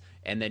Perez,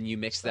 and then you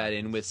mix that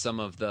in with some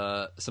of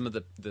the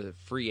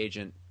free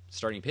agent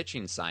starting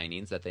pitching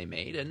signings that they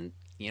made, and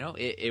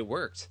it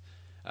worked.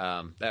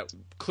 That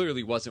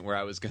clearly wasn't where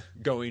I was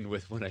going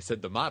with when I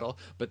said the model,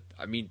 but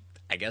I mean,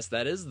 I guess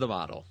that is the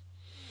model.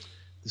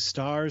 The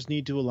stars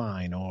need to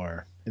align,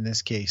 or in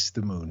this case,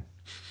 the moon.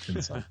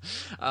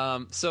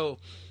 So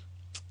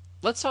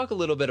let's talk a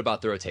little bit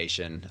about the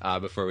rotation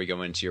before we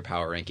go into your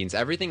power rankings.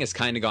 Everything has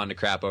kind of gone to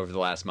crap over the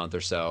last month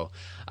or so.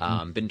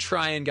 Been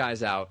trying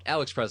guys out.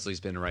 Alex Presley's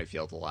been in right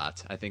field a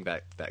lot. I think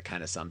that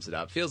kind of sums it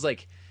up. Feels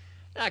like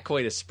not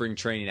quite a spring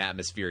training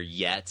atmosphere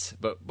yet,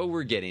 but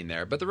we're getting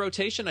there. But the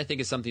rotation, I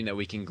think, is something that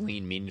we can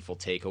glean meaningful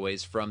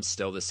takeaways from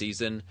still this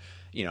season.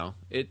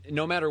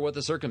 No matter what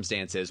the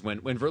circumstance is,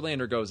 when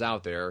Verlander goes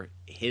out there,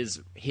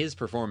 his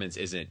performance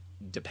isn't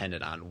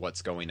dependent on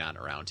what's going on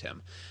around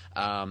him.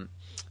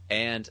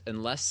 And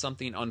unless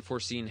something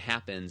unforeseen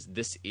happens,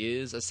 this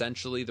is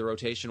essentially the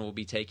rotation we'll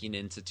be taking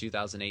into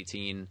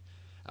 2018,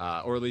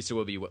 or at least it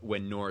will be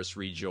when Norris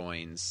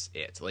rejoins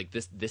it. Like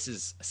this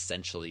is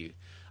essentially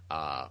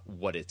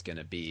what it's going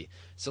to be.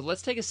 So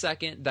let's take a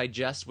second,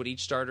 digest what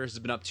each starter has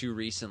been up to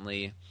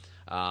recently,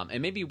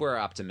 and maybe where our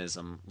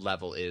optimism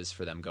level is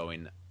for them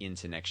going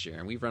into next year.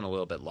 And we've run a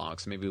little bit long,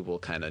 so maybe we'll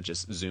kind of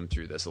just zoom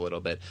through this a little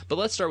bit. But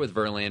let's start with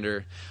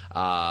Verlander.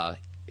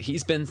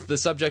 He's been the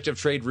subject of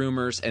trade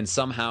rumors, and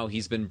somehow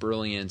he's been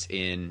brilliant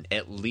in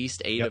at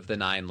least 8 of the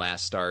 9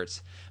 last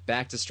starts.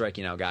 Back to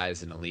striking out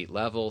guys in elite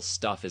level.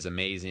 Stuff is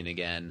amazing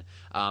again.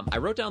 I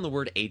wrote down the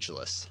word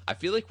ageless. I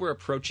feel like we're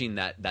approaching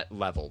that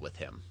level with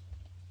him.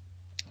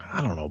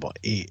 I don't know about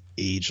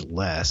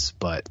ageless,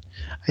 but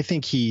I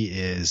think he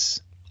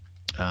is.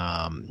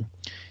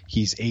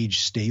 He's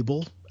age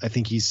stable. I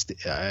think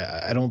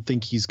I don't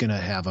think he's going to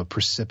have a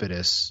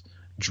precipitous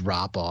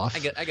drop off.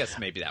 I guess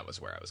maybe that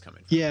was where I was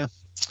coming from. Yeah.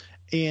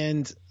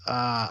 And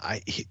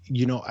I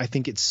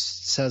think it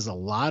says a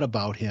lot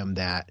about him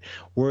that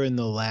we're in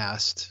the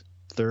last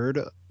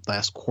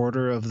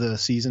quarter of the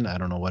season. I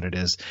don't know what it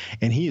is.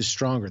 And he is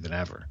stronger than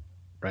ever.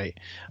 Right.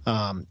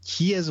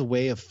 He has a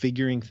way of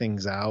figuring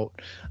things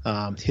out.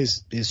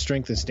 His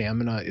strength and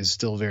stamina is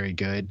still very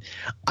good.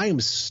 I am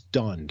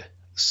stunned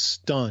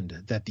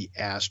that the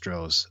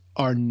Astros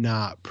are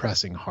not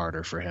pressing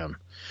harder for him.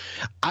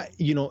 I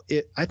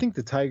think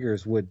the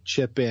Tigers would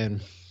chip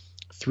in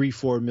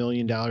 $3-4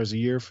 million a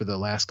year for the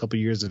last couple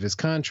of years of his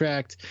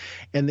contract,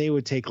 and they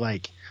would take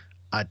like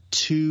a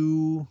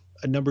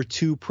number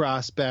 2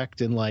 prospect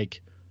and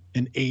like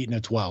an 8 and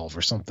a 12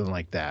 or something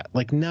like that.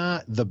 Like,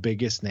 not the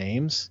biggest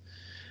names.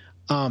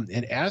 And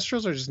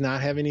Astros are just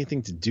not having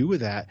anything to do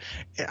with that.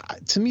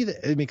 To me,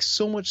 it makes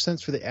so much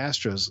sense for the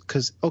Astros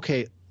because,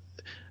 okay,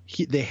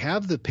 they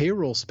have the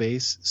payroll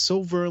space.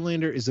 So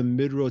Verlander is a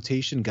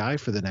mid-rotation guy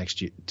for the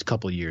next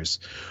couple of years.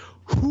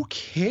 Who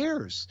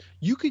cares?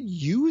 You could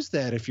use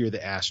that if you're the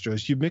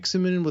Astros. You mix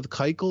him in with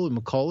Keuchel and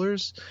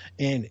McCullers,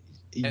 and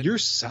you're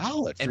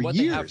solid for years. And what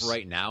they have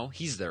right now,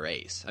 he's their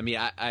ace. I mean,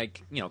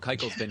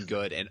 Keuchel's been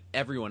good, and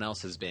everyone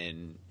else has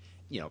been,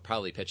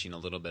 probably pitching a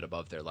little bit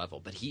above their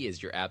level. But he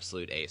is your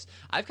absolute ace.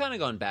 I've kind of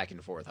gone back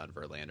and forth on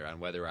Verlander on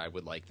whether I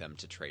would like them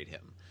to trade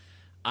him.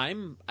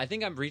 I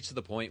think I've reached to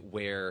the point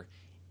where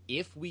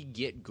if we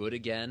get good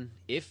again,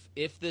 if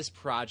this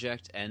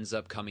project ends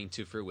up coming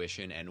to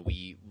fruition and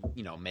we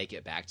make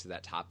it back to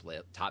that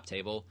top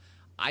table,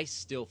 I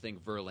still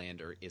think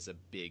Verlander is a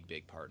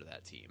big part of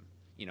that team.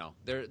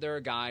 There are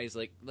guys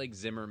like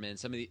Zimmerman,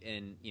 some of the,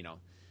 and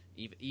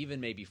even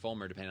maybe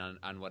Fulmer, depending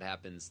on what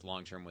happens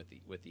long term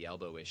with the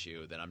elbow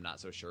issue that I'm not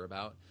so sure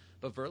about.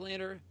 But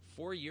Verlander,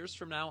 4 years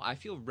from now, I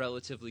feel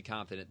relatively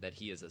confident that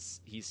he's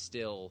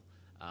still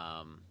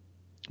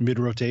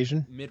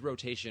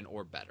mid-rotation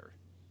or better.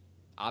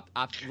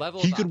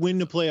 Level he could win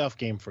the playoff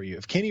game for you.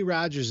 If Kenny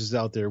Rogers is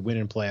out there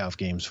winning playoff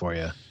games for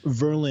you,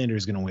 Verlander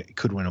is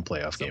could win a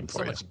playoff game for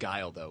you. So much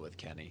guile though with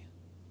Kenny.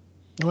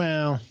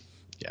 Well,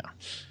 yeah.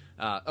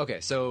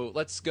 Okay, so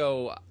let's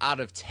go out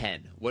of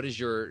 10. What is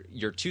your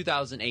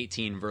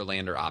 2018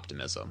 Verlander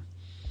optimism?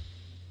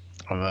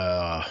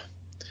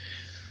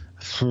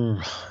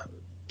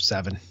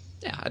 7.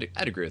 Yeah,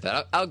 I'd agree with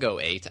that. I'll go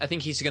 8. I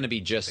think he's going to be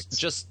just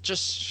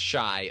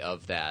shy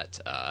of that.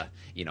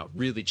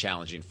 Really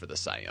challenging for the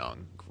Cy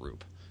Young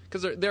group,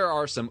 because there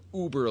are some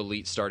uber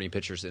elite starting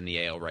pitchers in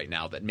the AL right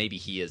now that maybe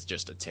he is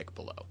just a tick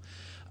below.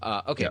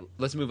 Okay,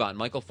 Let's move on.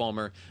 Michael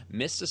Fulmer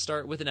missed a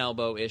start with an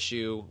elbow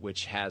issue,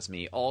 which has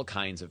me all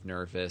kinds of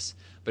nervous,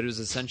 but it was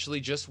essentially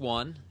just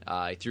one.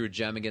 He threw a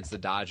gem against the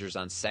Dodgers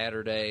on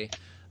Saturday,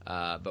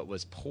 but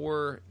was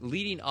poor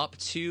leading up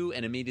to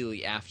and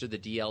immediately after the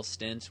DL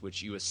stint,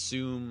 which you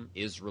assume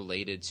is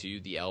related to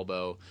the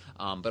elbow.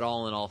 But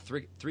all in all,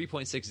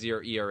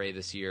 3.60 ERA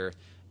this year,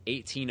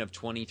 18 of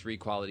 23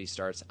 quality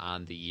starts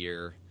on the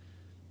year.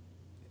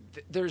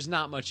 There's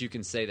not much you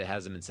can say that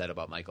hasn't been said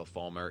about Michael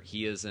Fulmer.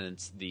 He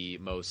isn't the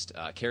most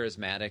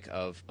charismatic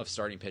of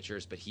starting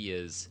pitchers, but he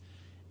is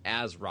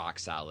as rock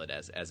solid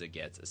as it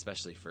gets,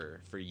 especially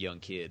for a young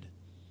kid.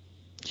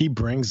 He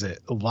brings it.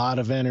 A lot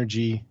of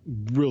energy,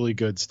 really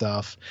good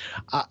stuff.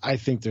 I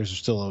think there's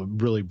still a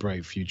really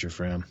bright future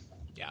for him.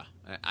 Yeah.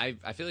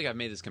 I feel like I've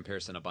made this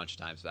comparison a bunch of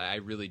times, but I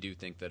really do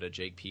think that a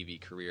Jake Peavy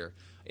career,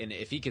 and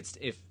if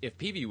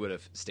Peavy would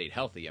have stayed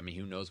healthy, I mean,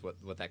 who knows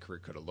what that career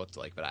could have looked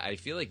like. But I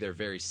feel like they're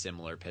very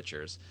similar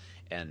pitchers,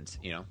 and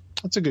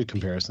that's a good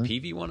comparison.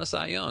 Peavy won a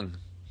Cy Young.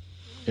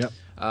 Yep.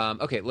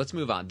 Okay, let's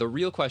move on. The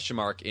real question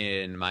mark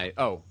in my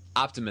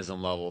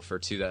optimism level for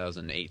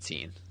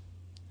 2018.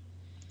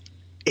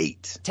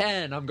 8.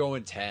 10. I'm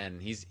going 10.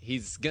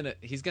 He's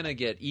gonna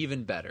get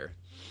even better.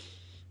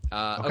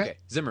 Okay,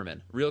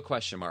 Zimmerman. Real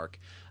question mark.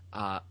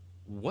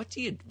 What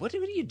do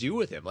you do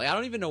with him? Like, I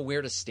don't even know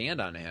where to stand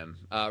on him.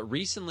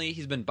 Recently,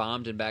 he's been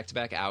bombed in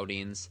back-to-back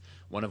outings,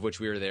 one of which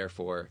we were there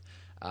for.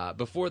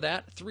 Before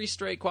that, 3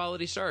 straight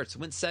quality starts,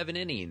 went 7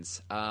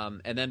 innings,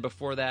 and then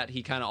before that,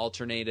 he kind of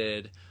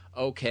alternated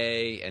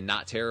okay and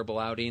not terrible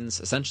outings,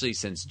 essentially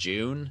since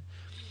June.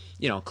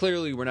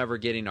 Clearly we're never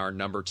getting our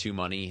number 2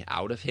 money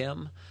out of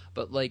him,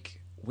 but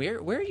like, where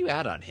are you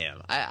at on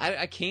him?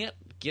 I can't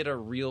get a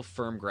real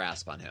firm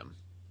grasp on him.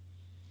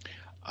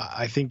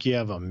 I think you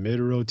have a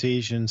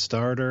mid-rotation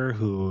starter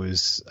who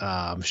is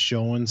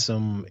showing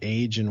some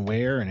age and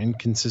wear and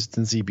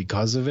inconsistency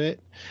because of it.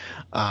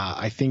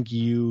 I think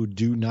you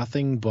do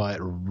nothing but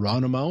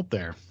run him out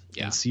there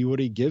and see what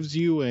he gives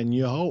you, and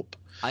you hope.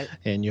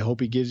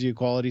 He gives you a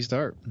quality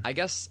start. I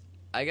guess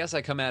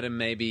I come at him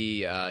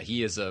maybe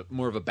he is a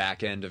more of a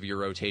back end of your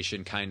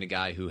rotation kind of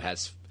guy who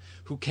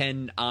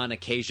can on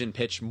occasion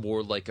pitch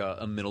more like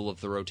a middle of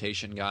the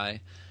rotation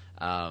guy.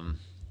 I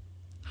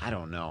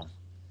don't know.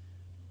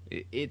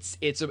 It's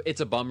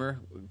a bummer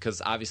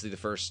because obviously the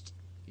first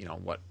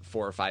 4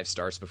 or 5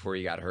 starts before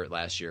he got hurt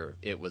last year,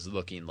 it was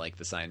looking like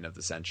the sign of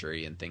the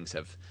century, and things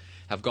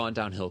have gone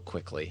downhill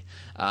quickly.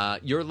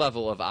 Your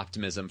level of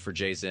optimism for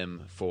Jay-Z,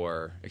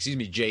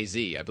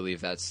 I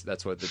believe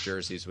that's what the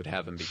jerseys would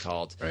have him be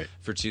called, right,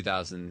 for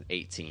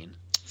 2018.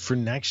 For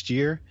next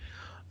year,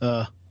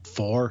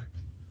 4.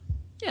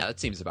 Yeah,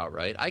 that seems about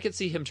right. I could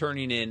see him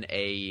turning in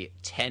a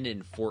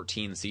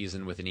 10-14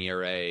 season with an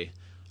ERA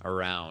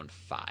around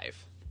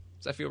 5.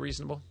 Does that feel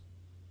reasonable?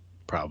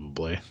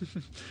 Probably.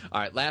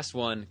 All right, last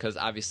one, because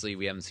obviously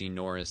we haven't seen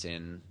Norris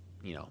in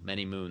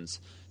many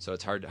moons, so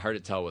it's hard to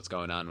tell what's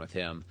going on with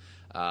him.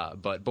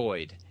 But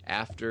Boyd,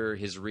 after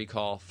his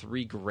recall,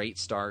 3 great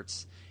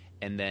starts,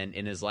 and then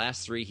in his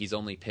last 3, he's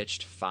only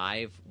pitched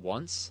 5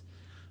 once.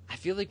 I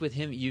feel like with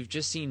him, you've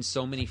just seen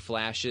so many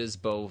flashes,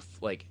 both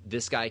like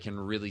this guy can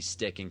really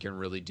stick and can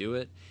really do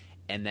it,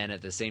 And then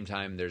at the same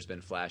time, there's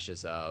been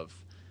flashes of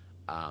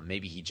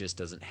maybe he just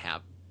doesn't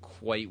have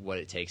quite what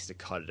it takes to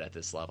cut it at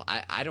this level.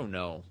 I don't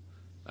know.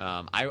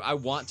 I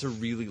want to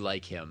really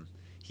like him.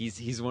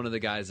 He's one of the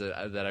guys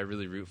that I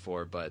really root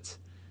for, but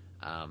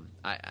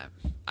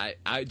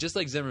I just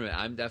like Zimmerman.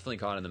 I'm definitely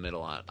caught in the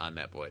middle on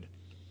Matt Boyd.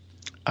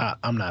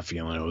 I'm not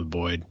feeling it with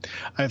Boyd.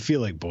 I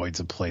feel like Boyd's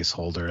a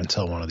placeholder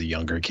until one of the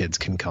younger kids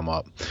can come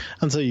up.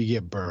 Until you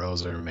get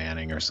Burrows or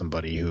Manning or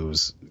somebody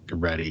who's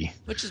ready.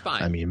 Which is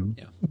fine. I mean,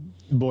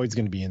 Boyd's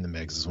going to be in the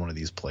mix as one of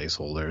these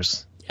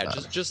placeholders. Yeah,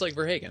 just like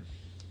Verhagen.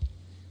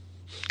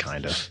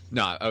 Kind of.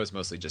 No, I was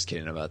mostly just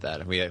kidding about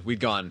that. We'd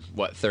gone,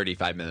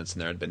 35 minutes,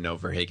 and there had been no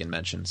Verhagen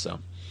mentioned, so.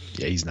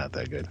 Yeah, he's not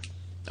that good.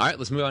 All right,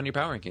 let's move on to your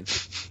power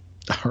rankings.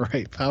 All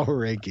right, power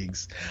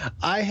rankings.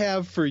 I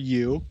have for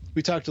you,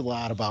 we talked a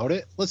lot about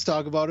it. Let's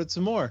talk about it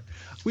some more.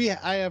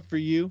 I have for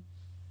you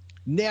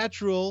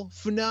natural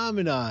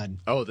phenomenon.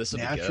 Oh, this would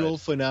be good. Natural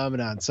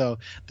phenomenon. So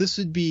this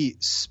would be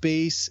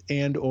space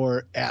and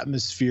or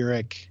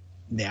atmospheric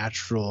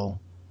natural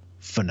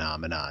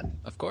phenomenon.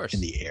 Of course.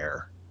 In the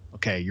air.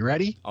 Okay, you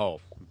ready? Oh,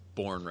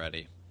 born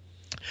ready.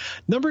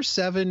 Number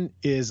 7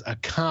 is a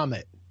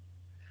comet.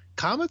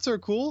 Comets are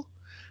cool.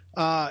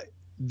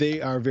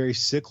 They are very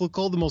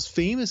cyclical. The most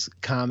famous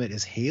comet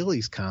is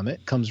Halley's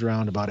Comet. Comes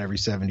around about every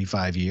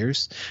 75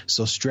 years.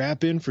 So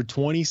strap in for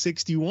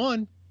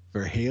 2061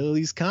 for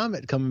Halley's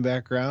Comet coming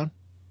back around.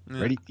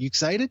 Ready? You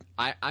excited?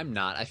 I'm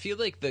not. I feel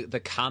like the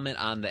comment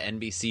on the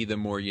NBC, The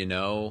More You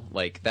Know,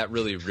 like that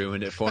really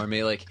ruined it for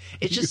me. Like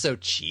it's just so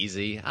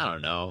cheesy. I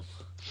don't know.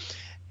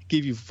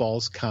 Give you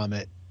false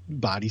comet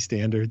body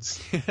standards.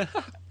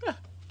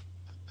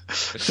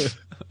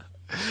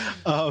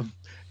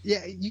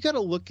 Yeah, you got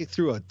to look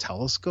through a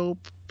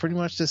telescope pretty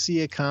much to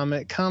see a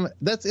comet.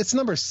 It's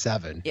number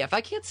 7. Yeah, if I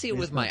can't see it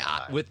with my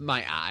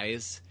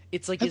eyes,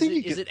 it's like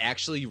is it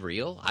actually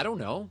real? I don't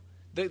know.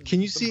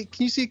 Can you see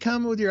a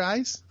comet with your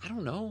eyes? I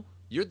don't know.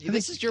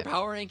 This is your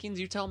power rankings.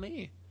 You tell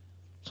me.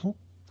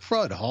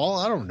 Fred Hall,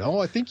 I don't know.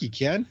 I think you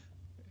can.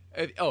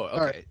 Okay.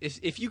 Right.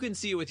 If you can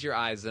see it with your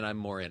eyes, then I'm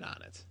more in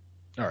on it.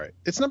 All right.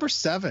 It's number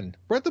 7.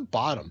 We're at the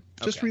bottom.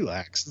 Just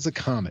relax. It's a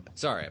comet.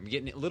 Sorry, I'm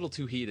getting a little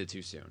too heated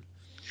too soon.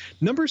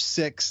 Number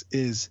 6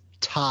 is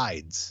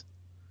tides.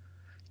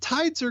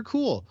 Tides are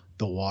cool.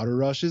 The water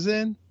rushes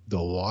in,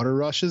 the water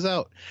rushes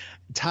out.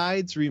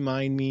 Tides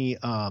remind me,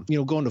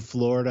 going to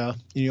Florida,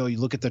 you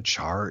look at the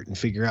chart and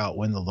figure out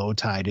when the low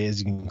tide is.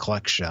 You can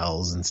collect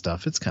shells and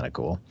stuff. It's kind of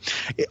cool.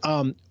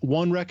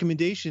 One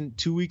recommendation,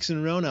 2 weeks in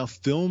a row now,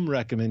 film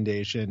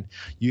recommendation.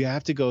 You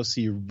have to go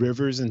see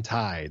Rivers and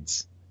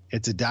Tides.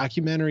 It's a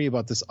documentary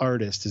about this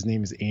artist. His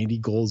name is Andy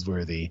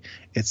Goldsworthy.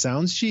 It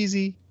sounds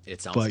cheesy.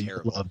 It sounds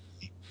terrible. Love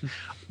it.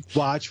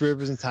 Watch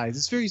Rivers and Tides.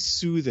 It's very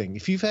soothing.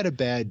 If you've had a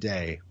bad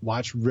day,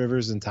 watch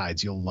Rivers and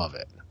Tides. You'll love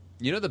it.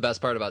 You know the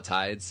best part about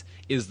tides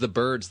is the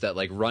birds that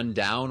like run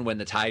down when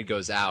the tide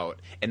goes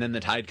out, and then the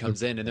tide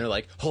comes in, and they're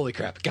like, "Holy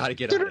crap, gotta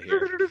get out of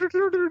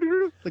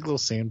here!" Like little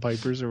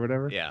sandpipers or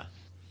whatever. Yeah.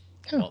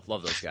 Well,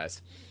 love those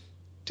guys.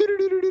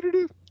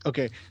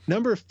 Okay,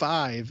 number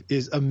 5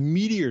 is a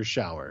meteor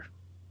shower.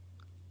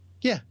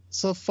 Yeah,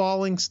 so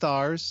falling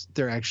stars,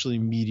 they're actually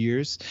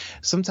meteors.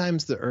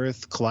 Sometimes the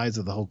Earth collides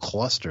with a whole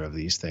cluster of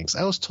these things.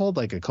 I was told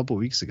like a couple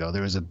weeks ago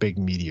there was a big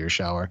meteor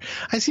shower.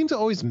 I seem to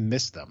always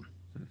miss them.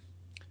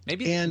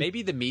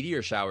 Maybe the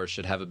meteor shower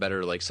should have a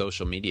better like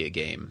social media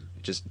game.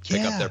 Just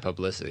pick up their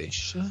publicity.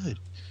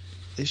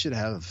 They should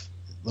have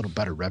a little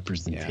better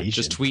representation. Yeah,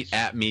 just tweet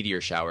at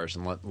meteor showers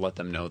and let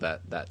them know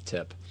that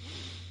tip.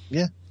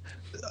 Yeah.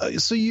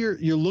 So you're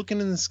looking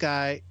in the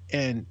sky,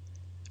 and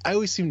I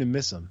always seem to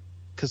miss them.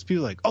 Because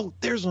people are like, oh,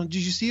 there's one.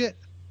 Did you see it?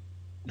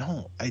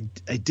 No, I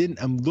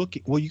didn't. I'm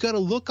looking. Well, you got to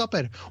look up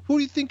at it. What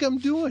do you think I'm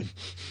doing?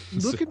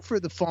 Looking for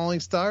the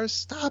falling stars?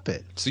 Stop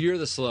it. So you're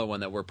the slow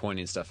one that we're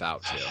pointing stuff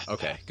out to.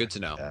 Okay, good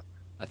to know. Yeah,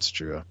 that's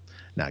true.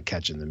 Not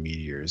catching the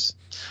meteors.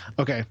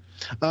 Okay.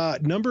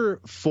 Number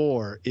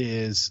 4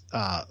 is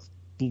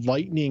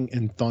lightning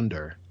and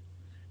thunder.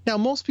 Now,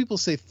 most people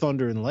say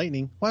thunder and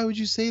lightning. Why would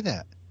you say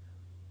that?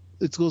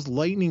 It goes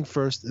lightning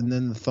first, and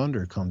then the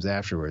thunder comes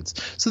afterwards.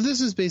 So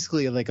this is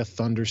basically like a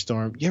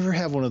thunderstorm. You ever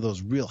have one of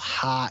those real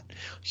hot,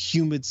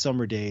 humid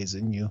summer days,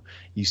 and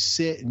you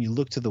sit and you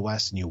look to the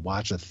west and you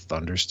watch a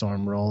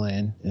thunderstorm roll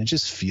in, and it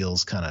just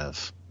feels kind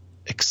of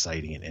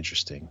exciting and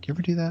interesting. You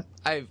ever do that?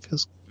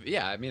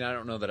 Yeah. I mean, I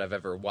don't know that I've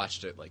ever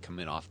watched it like come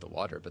in off the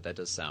water, but that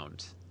does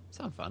sound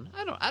fun.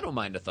 I don't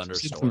mind a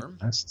thunderstorm.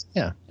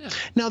 Yeah.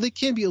 Now they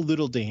can be a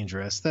little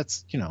dangerous.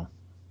 That's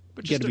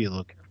But you got to be a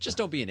look. Just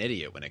don't be an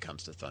idiot when it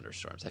comes to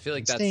thunderstorms. I feel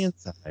like stay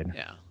inside.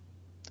 Yeah.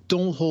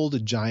 Don't hold a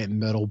giant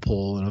metal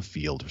pole in a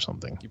field or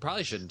something. You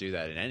probably shouldn't do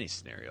that in any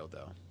scenario,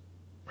 though.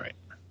 Right.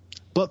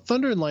 But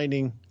thunder and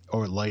lightning,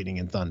 or lightning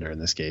and thunder in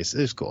this case,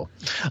 is cool.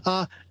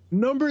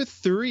 Number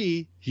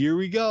 3, here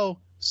we go.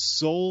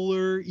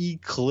 Solar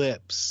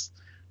eclipse.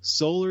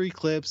 Solar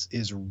eclipse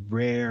is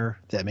rare.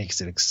 That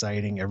makes it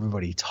exciting.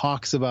 Everybody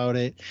talks about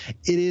it.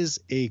 It is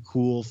a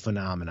cool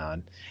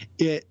phenomenon.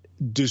 It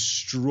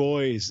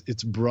destroys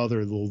its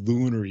brother, the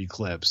lunar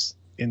eclipse,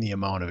 in the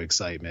amount of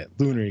excitement.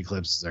 Lunar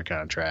eclipses are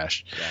kind of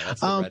trash. Yeah,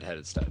 that's the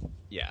redheaded stuff.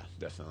 Yeah,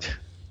 definitely.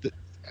 Yeah,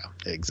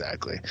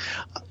 exactly.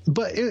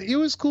 But it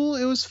was cool.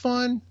 It was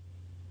fun.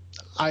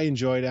 I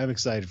enjoyed it. I'm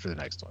excited for the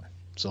next one.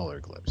 Solar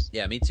eclipse.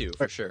 Yeah, me too,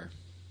 for sure.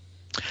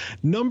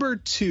 Number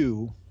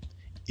 2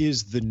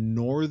 is the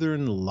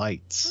Northern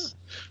Lights,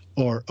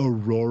 or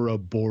Aurora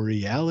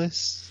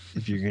Borealis,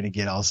 if you're going to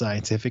get all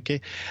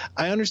scientific.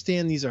 I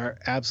understand these are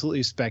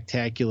absolutely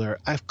spectacular.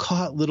 I've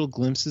caught little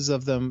glimpses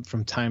of them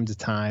from time to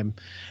time.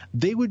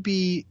 They would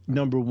be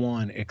number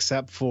 1,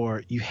 except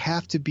for you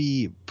have to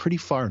be pretty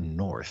far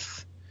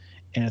north,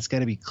 and it's got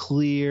to be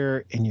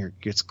clear, and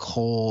it's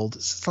cold.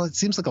 It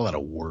seems like a lot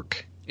of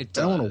work. It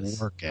does. I don't want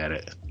to work at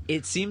it.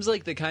 It seems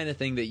like the kind of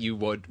thing that you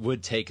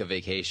would take a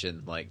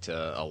vacation like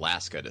to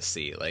Alaska to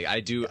see. Like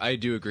I do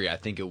agree. I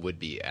think it would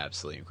be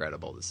absolutely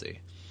incredible to see.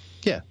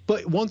 Yeah,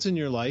 but once in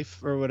your life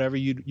or whatever,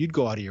 you'd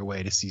go out of your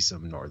way to see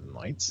some Northern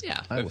Lights.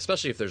 Yeah,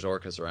 especially if there's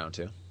orcas around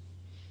too.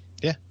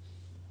 Yeah.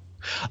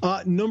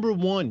 Number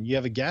 1, you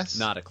have a guess?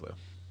 Not a clue.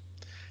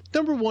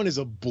 Number 1 is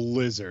a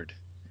blizzard.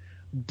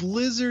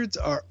 Blizzards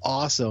are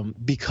awesome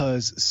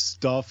because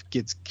stuff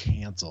gets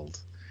canceled.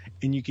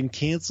 And you can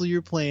cancel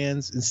your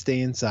plans and stay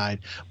inside.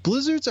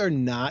 Blizzards are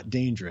not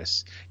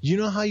dangerous. You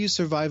know how you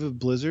survive a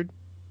blizzard?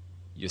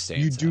 You stay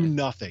inside.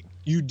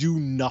 You do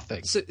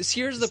nothing. So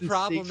here's the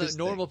problem that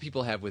normal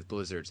people have with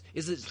blizzards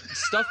is that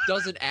stuff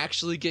doesn't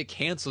actually get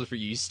canceled for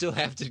you. You still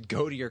have to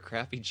go to your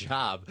crappy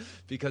job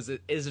because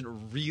it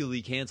isn't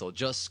really canceled.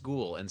 Just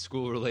school and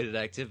school-related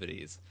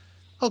activities.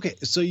 Okay,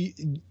 so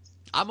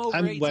I'm over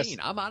 18.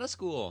 I'm out of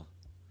school.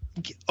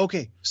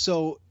 Okay,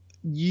 so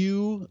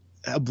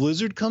a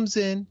blizzard comes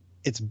in.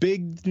 It's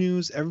big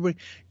news. Everybody,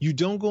 you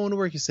don't go into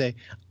work. You say,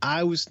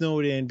 I was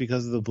snowed in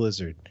because of the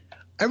blizzard.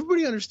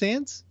 Everybody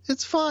understands.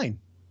 It's fine.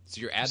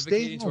 So you're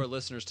advocating to our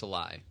listeners to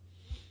lie.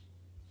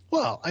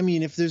 Well, I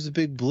mean, if there's a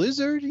big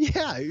blizzard,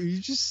 yeah, you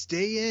just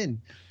stay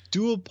in.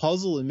 Do a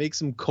puzzle and make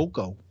some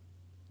cocoa.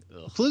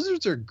 Ugh.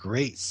 Blizzards are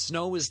great.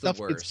 Snow is the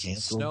worst.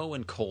 Snow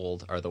and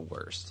cold are the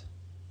worst.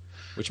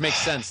 Which makes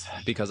sense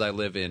because I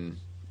live in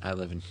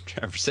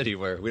Traverse City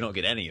where we don't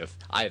get any of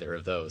either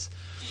of those.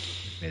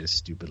 Made a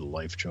stupid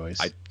life choice.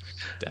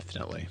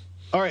 Definitely.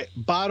 All right,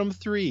 bottom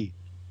 3.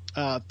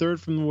 Third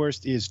from the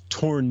worst is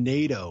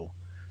tornado.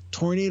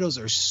 Tornadoes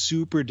are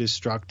super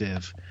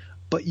destructive,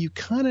 but you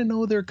kind of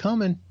know they're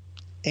coming.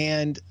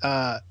 And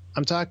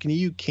I'm talking to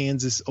you,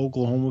 Kansas,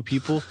 Oklahoma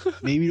people.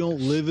 Maybe don't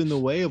live in the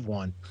way of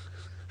one.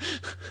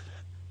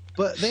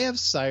 But they have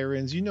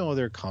sirens. You know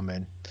they're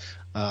coming.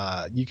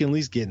 You can at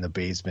least get in the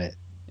basement.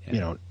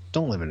 Yeah.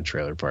 Don't live in a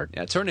trailer park.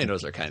 Yeah,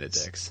 tornadoes are kind of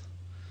dicks.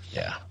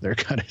 Yeah, they're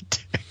kind of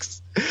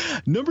dicks.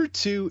 Number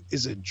 2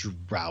 is a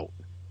drought.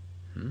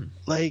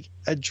 Like,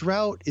 a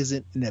drought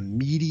isn't an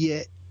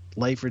immediate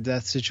life or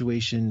death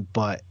situation,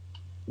 but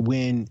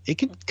when it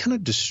can kind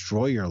of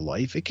destroy your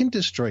life, it can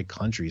destroy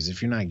countries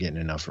if you're not getting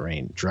enough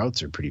rain.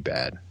 Droughts are pretty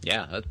bad.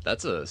 Yeah,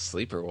 that's a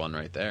sleeper one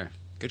right there.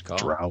 Good call.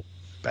 Drought,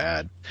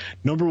 bad.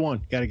 Number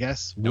 1, got a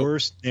guess? Nope.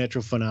 Worst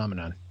natural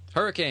phenomenon.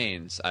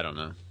 Hurricanes. I don't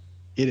know.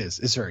 It is.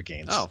 It's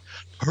hurricanes. Oh.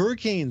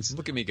 Hurricanes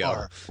Look at me go.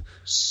 Are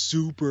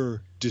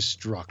super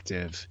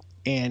destructive.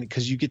 And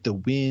because you get the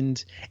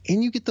wind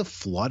and you get the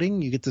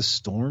flooding, you get the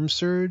storm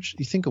surge.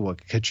 You think of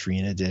what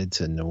Katrina did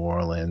to New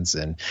Orleans.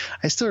 And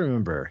I still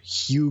remember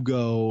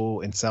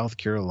Hugo in South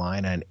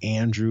Carolina and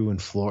Andrew in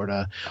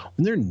Florida.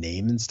 When they're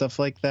naming stuff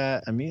like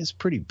that, I mean, it's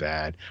pretty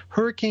bad.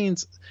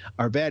 Hurricanes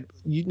are bad.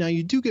 Now,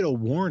 you do get a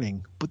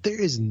warning, but there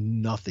is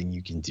nothing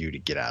you can do to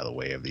get out of the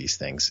way of these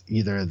things.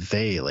 Either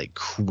they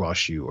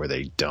crush you or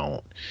they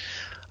don't.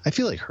 I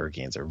feel like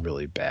hurricanes are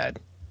really bad.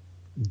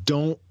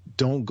 Don't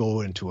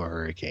go into a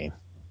hurricane.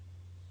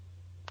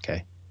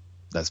 Okay?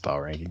 That's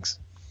Power Rankings.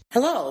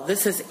 Hello,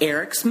 this is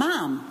Eric's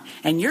mom,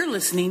 and you're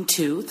listening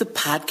to the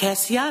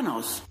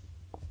Podcastellanos.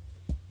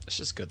 That's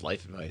just good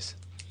life advice.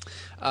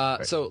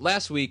 So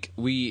last week,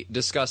 we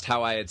discussed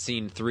how I had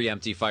seen 3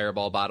 empty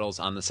Fireball bottles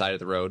on the side of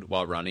the road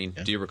while running.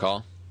 Yeah. Do you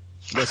recall?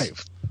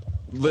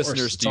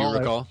 Listeners, do you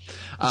recall?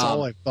 That's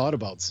all I've thought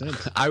about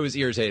since. I was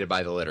irritated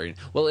by the littering.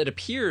 Well, it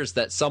appears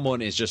that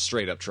someone is just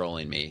straight up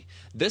trolling me.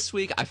 This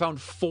week, I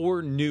found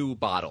 4 new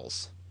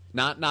bottles.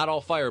 Not all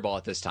Fireball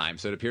at this time,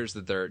 so it appears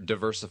that they're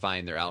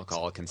diversifying their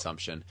alcohol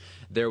consumption.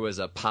 There was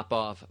a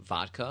Popov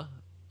vodka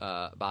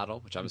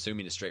bottle, which I'm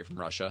assuming is straight from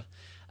Russia.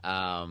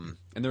 And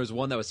there was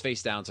one that was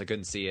face down, so I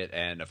couldn't see it.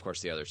 And, of course,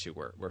 the other 2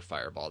 were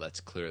Fireball.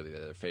 That's clearly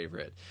their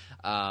favorite.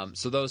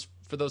 So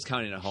for those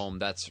counting at home,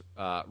 that's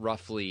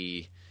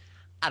roughly,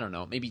 I don't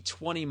know, maybe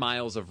 20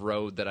 miles of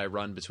road that I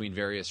run between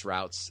various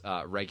routes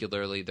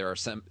regularly. There are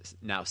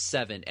now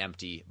 7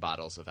 empty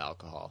bottles of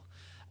alcohol.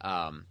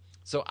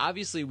 So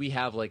obviously we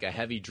have a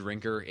heavy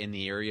drinker in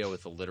the area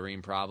with a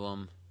littering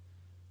problem.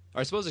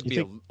 Or I suppose it could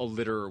be a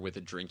litterer with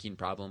a drinking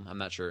problem. I'm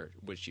not sure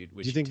which you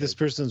think this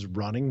person's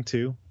running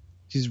too?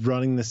 She's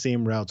running the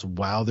same routes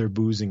while they're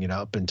boozing it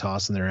up and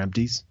tossing their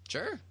empties?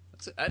 Sure.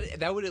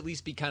 That would at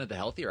least be kind of the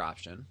healthier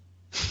option.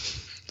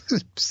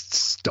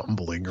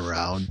 Stumbling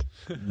around,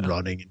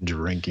 running and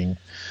drinking.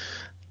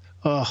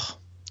 Oh,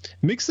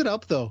 Mix it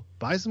up, though.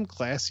 Buy some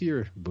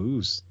classier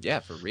booze. Yeah,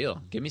 for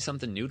real. Give me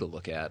something new to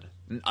look at.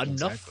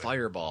 Enough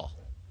Fireball.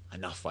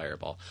 Enough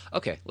Fireball.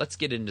 Okay, let's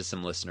get into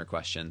some listener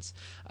questions.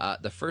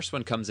 The first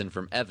one comes in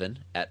from Evan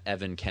at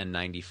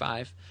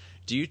EvanKen95.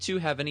 Do you two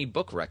have any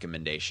book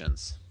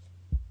recommendations?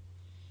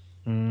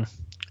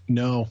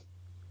 No.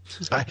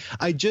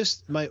 I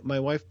just my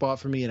wife bought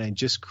for me, and I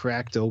just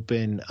cracked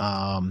open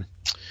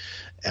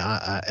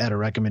at a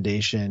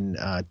recommendation,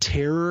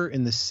 Terror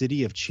in the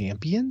City of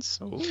Champions.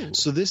 Ooh.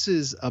 So this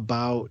is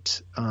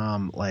about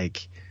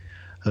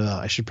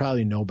I should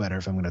probably know better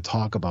if I'm going to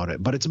talk about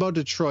it, but it's about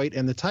Detroit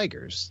and the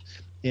Tigers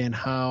and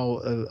how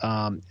in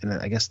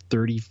I guess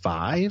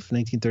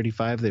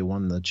 1935 they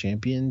won the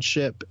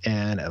championship,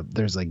 and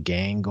there's a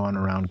gang going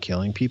around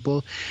killing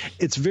people.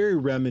 It's very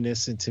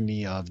reminiscent to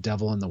me of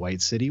Devil in the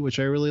White City, which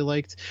I really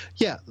liked.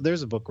 Yeah,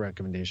 there's a book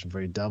recommendation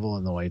for you, Devil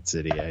in the White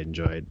City. I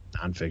enjoyed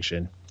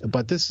nonfiction,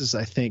 but this is,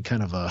 I think,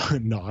 kind of a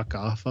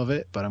knockoff of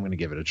it, but I'm going to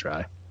give it a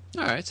try.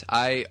 All right.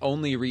 I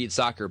only read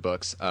soccer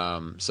books.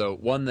 So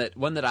one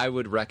that I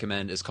would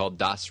recommend is called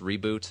Das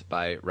Reboot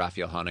by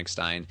Raphael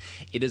Honigstein.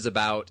 It is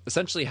about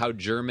essentially how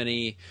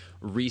Germany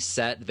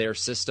reset their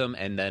system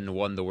and then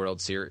won the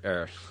World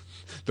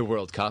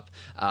Cup.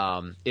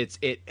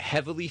 It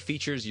heavily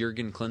features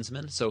Jurgen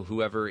Klinsmann, so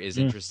whoever is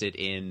interested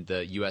in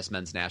the U.S.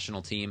 men's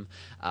national team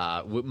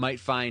might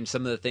find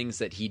some of the things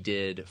that he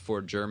did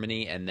for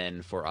Germany and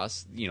then for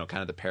us,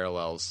 kind of the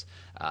parallels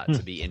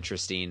to be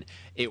interesting.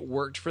 It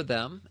worked for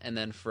them, and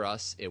then for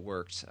us, it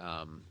worked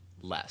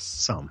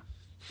less.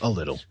 A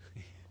little.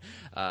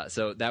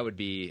 So that would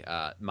be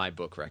my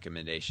book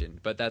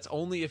recommendation, but that's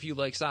only if you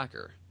like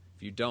soccer.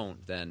 If you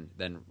don't, then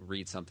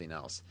read something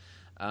else.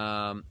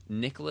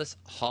 Nicholas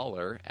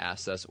Haller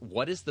asks us,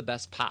 what is the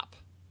best pop?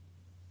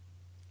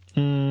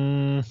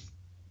 I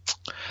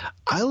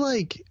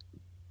like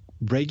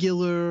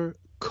regular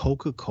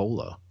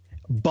Coca-Cola,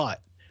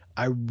 but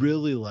I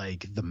really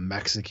like the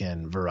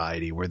Mexican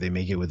variety where they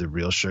make it with the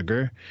real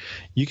sugar.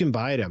 You can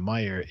buy it at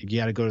Meijer. You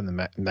got to go to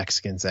the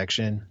Mexican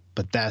section,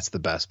 but that's the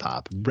best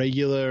pop.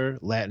 Regular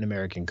Latin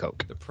American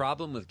Coke. The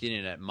problem with getting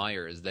it at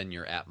Meijer is then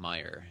you're at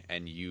Meijer,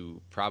 and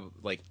you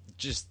probably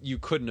you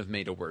couldn't have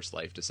made a worse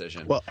life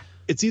decision. Well,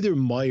 it's either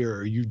Meijer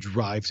or you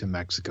drive to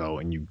Mexico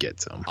and you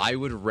get some. I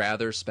would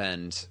rather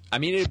spend. I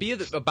mean, it'd be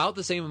about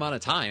the same amount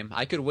of time.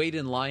 I could wait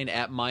in line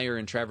at Meijer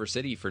in Traverse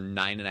City for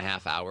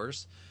 9.5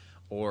 hours.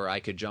 Or I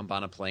could jump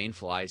on a plane,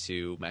 fly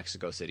to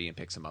Mexico City, and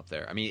pick some up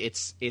there. I mean,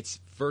 it's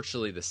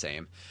virtually the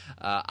same.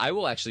 I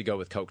will actually go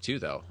with Coke too,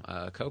 though.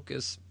 Coke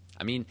is,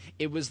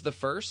 it was the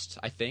first,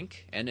 I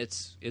think, and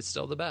it's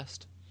still the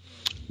best.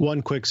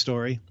 One quick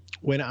story.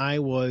 When I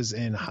was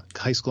in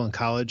high school and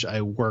college,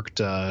 I worked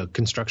a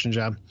construction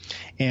job,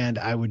 and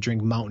I would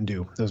drink Mountain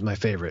Dew. That was my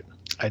favorite.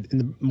 In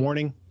the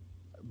morning,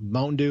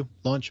 Mountain Dew.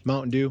 Lunch,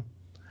 Mountain Dew.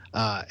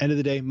 End of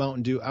the day,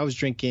 Mountain Dew. I was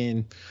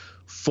drinking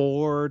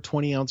 4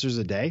 20 ounces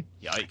a day.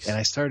 Yikes. And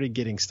I started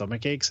getting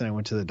stomach aches, and I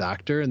went to the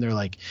doctor, and they're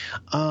like,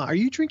 are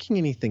you drinking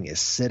anything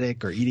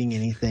acidic or eating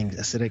anything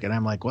acidic? And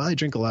I'm like, well, I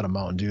drink a lot of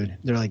Mountain Dew.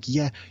 They're like,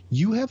 yeah,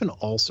 you have an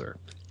ulcer.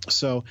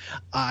 So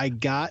I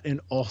got an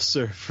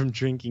ulcer from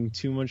drinking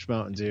too much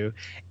Mountain Dew,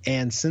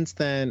 and since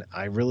then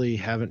I really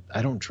haven't.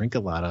 I don't drink a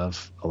lot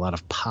of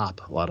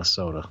pop, a lot of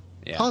soda.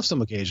 Yeah. I'll have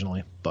some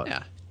occasionally, but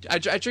yeah, I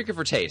drink it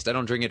for taste. I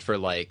don't drink it for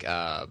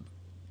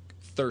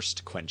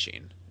thirst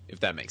quenching,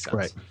 if that makes sense.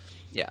 Right.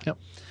 Yeah. Yep.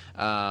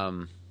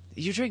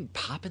 You drink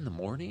pop in the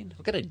morning?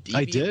 What kind of deviant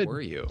I did. were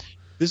you?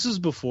 This was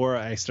before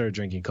I started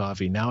drinking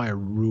coffee. Now I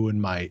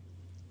ruin my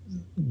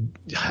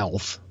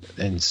health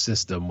and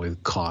system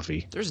with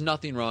coffee. There's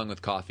nothing wrong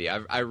with coffee.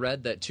 I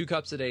read that 2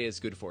 cups a day is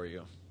good for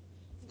you.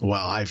 Well,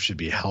 I should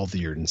be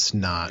healthier than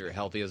snot. You're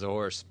healthy as a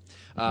horse.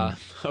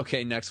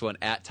 Okay, next one,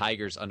 at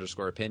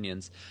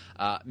Tigers_opinions.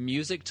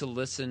 Music to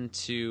listen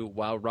to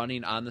while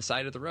running on the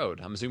side of the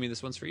road. I'm assuming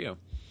this one's for you.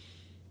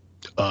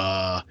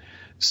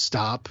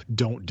 Stop,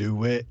 don't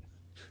do it.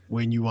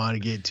 When you want to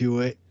get to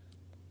it,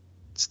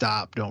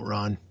 stop, don't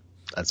run.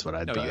 That's what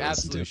I'd No, probably you listen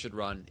absolutely to. should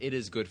run. It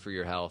is good for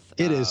your health.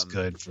 It is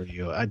good for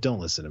you. Don't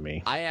listen to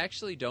me. I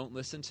actually don't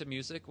listen to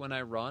music when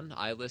I run.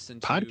 I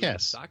listen to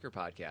Podcasts. Soccer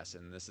podcasts,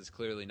 and this is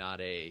clearly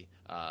not a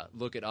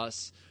look at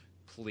us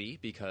plea,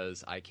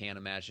 because I can't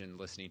imagine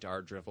listening to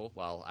our drivel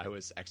while I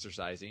was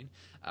exercising.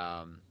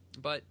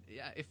 But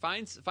yeah,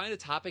 find a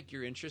topic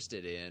you're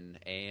interested in,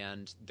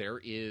 and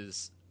there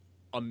is.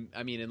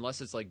 Unless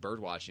it's like bird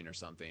watching or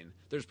something,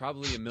 there's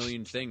probably a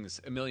million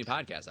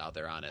podcasts out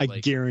there on it. I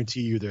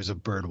guarantee you there's a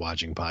bird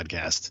watching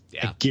podcast.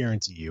 Yeah. I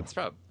guarantee you.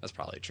 That's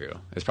probably true.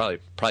 It's probably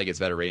gets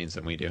better ratings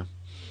than we do.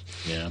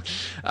 Yeah.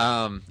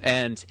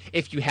 And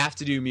if you have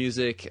to do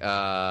music,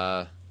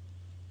 I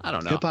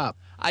don't know. Hip hop.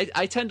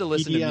 I tend to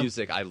listen EDM. to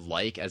music I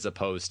like as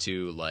opposed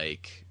to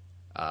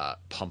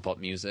pump up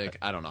music.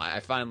 I don't know.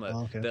 I find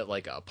that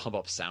like a pump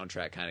up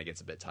soundtrack kind of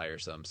gets a bit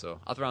tiresome. So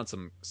I'll throw on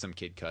some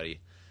Kid Cudi.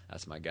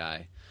 That's my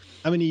guy.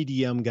 I'm an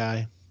EDM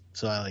guy,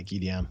 so I like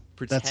EDM.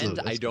 Pretend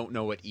I don't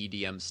know what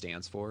EDM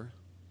stands for.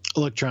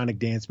 Electronic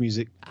dance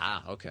music.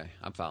 Ah, okay.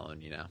 I'm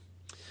following you now.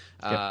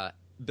 Yep.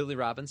 Billy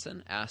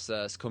Robinson asks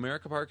us,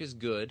 Comerica Park is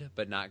good,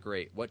 but not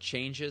great. What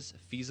changes,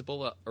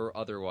 feasible or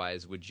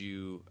otherwise,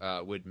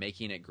 would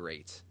making it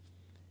great?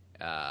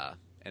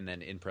 And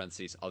then in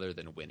parentheses, other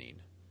than winning.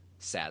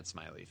 Sad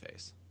smiley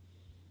face.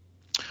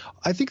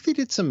 I think they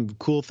did some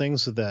cool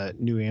things with that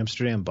New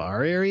Amsterdam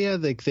bar area.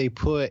 Like they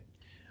put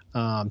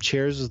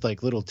chairs with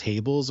like little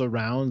tables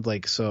around,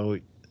 like so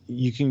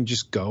you can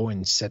just go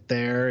and sit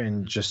there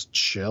and just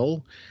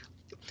chill.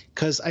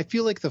 Because I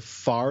feel like the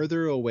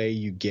farther away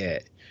you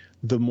get,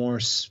 the more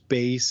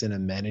space and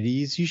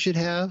amenities you should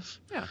have.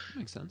 Yeah,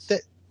 makes sense.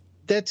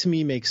 That to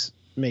me makes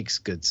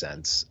good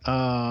sense.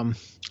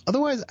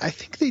 Otherwise, I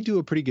think they do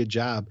a pretty good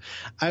job.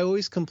 I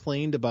always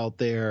complained about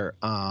their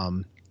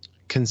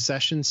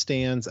concession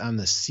stands on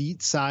the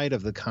seat side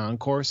of the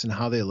concourse and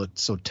how they looked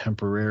so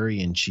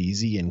temporary and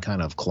cheesy and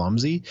kind of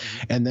clumsy.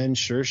 Mm-hmm. And then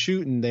sure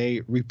shooting,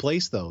 they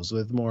replaced those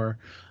with more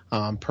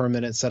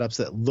permanent setups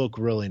that look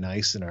really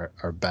nice and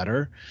are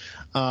better.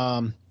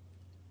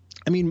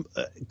 I mean,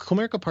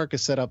 Comerica Park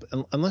is set up,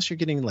 unless you're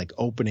getting like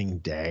opening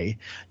day,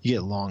 you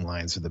get long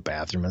lines for the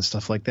bathroom and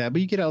stuff like that.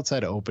 But you get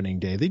outside of opening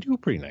day, they do a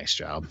pretty nice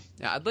job.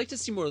 Yeah, I'd like to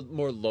see more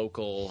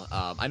local.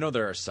 I know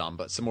there are some,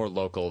 but some more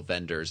local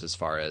vendors as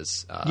far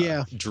as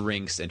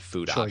drinks and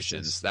food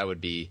options. That'd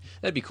be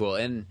cool.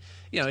 And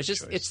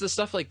it's the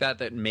stuff like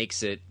that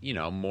makes it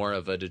more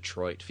of a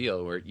Detroit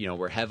feel. Where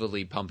we're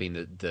heavily pumping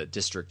the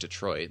district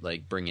Detroit,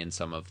 like bring in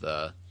some of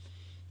the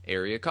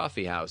area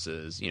coffee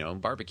houses,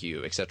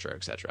 barbecue, et cetera,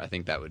 et cetera. I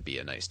think that would be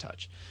a nice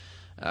touch.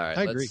 All right,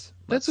 I agree.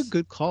 That's a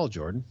good call,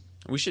 Jordan.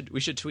 We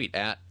should tweet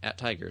at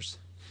Tigers.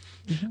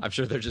 Mm-hmm. I'm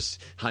sure they're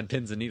just on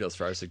pins and needles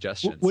for our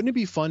suggestions. Wouldn't it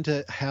be fun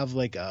to have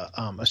like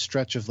a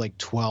stretch of like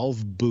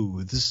 12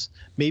 booths,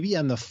 maybe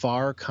on the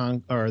far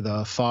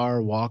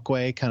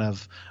walkway, kind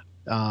of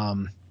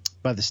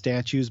by the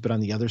statues, but on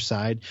the other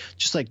side,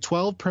 just like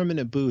 12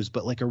 permanent booths,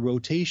 but like a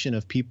rotation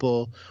of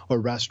people or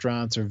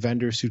restaurants or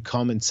vendors who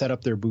come and set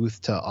up their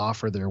booth to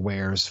offer their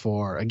wares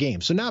for a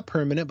game. So not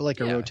permanent, but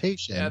like a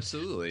rotation.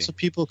 Absolutely. So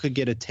people could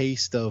get a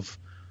taste of,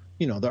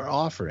 their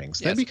offerings.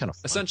 That'd be kind of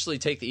fun. Essentially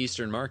take the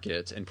Eastern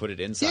Market and put it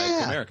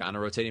inside Comerica on a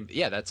rotating.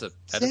 Yeah, that's a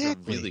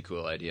really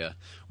cool idea.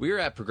 We were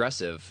at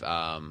Progressive,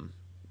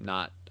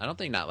 I don't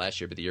think not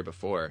last year, but the year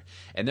before.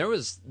 And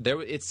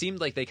it seemed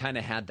like they kind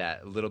of had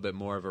that a little bit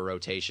more of a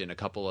rotation. A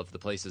couple of the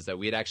places that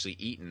we had actually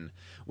eaten.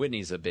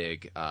 Whitney's a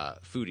big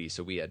foodie,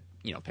 so we had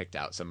picked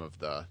out some of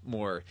the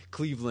more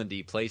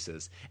Cleveland-y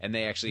places, and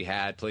they actually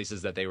had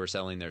places that they were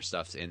selling their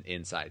stuff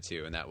inside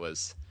too, and it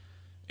was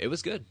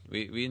good.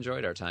 We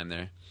enjoyed our time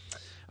there.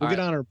 We'll get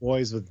on our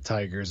boys with the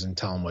Tigers and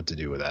tell them what to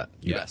do with that.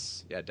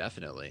 Yes, yeah,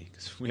 definitely,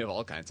 because we have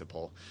all kinds of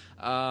pull.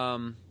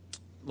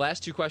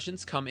 Last two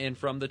questions come in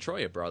from the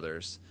Troya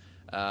brothers.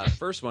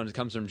 First one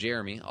comes from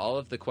Jeremy. All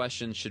of the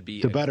questions should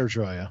be the better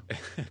Troya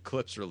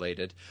eclipse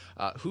related.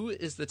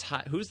 Who's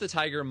the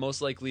tiger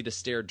most likely to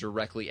stare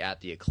directly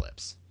at the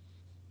eclipse?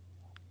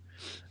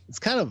 It's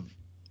kind of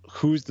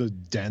who's the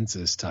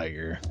densest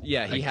tiger.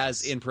 Yeah, he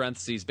has in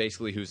parentheses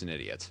basically who's an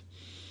idiot.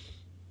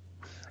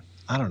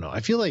 I don't know.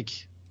 I feel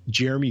like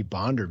Jeremy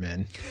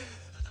Bonderman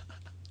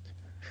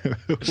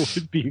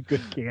would be a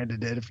good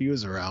candidate if he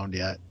was around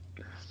yet.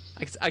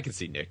 I can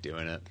see Nick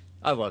doing it.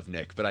 I love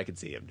Nick, but I can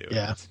see him doing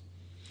it.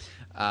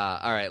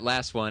 All right,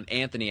 last one.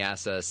 Anthony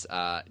asks us,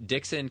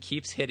 Dixon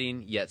keeps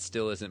hitting, yet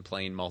still isn't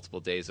playing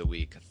multiple days a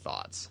week.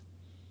 Thoughts?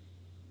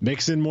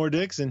 Mix in more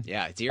Dixon.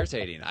 Yeah, it's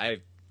irritating.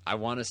 I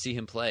want to see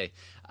him play.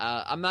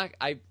 I'm not.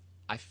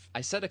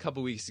 I said a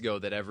couple weeks ago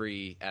that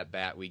every at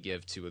bat we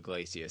give to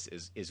Iglesias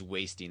is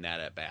wasting that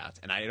at bat,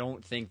 and I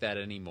don't think that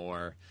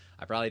anymore.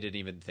 I probably didn't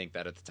even think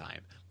that at the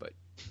time, but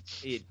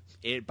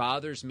it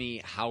bothers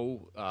me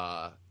how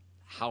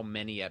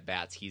many at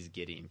bats he's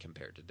getting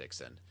compared to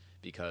Dixon,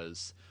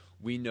 because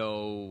we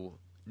know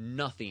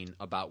nothing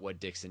about what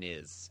Dixon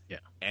is. Yeah,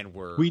 and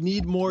we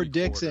need more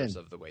Dixon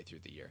of the way through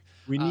the year.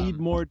 We need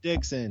more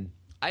Dixon.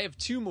 I have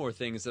two more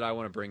things that I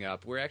want to bring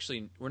up. We're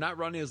not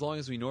running as long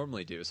as we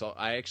normally do, so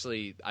I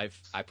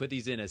put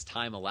these in as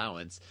time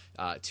allowance.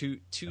 Two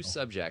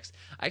subjects.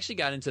 I actually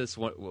got into this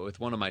with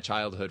one of my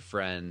childhood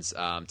friends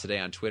today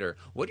on Twitter.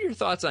 What are your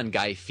thoughts on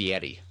Guy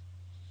Fieri?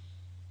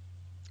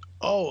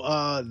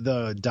 Oh,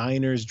 the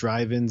diners,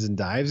 drive-ins, and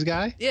dives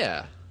guy?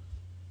 Yeah.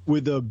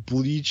 With the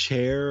bleach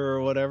hair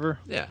or whatever?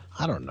 Yeah.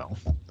 I don't know.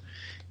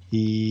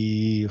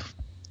 He's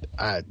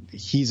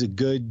a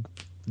good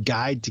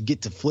guide to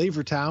get to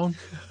Flavortown.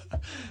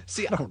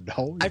 See, I don't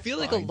know. I feel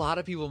like a lot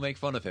of people make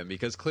fun of him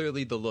because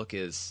clearly the look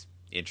is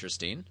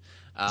interesting.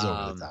 He's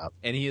over the top.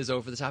 And he is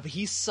over the top.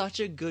 He's such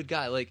a good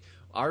guy. Like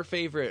our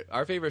favorite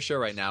show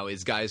right now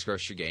is Guy's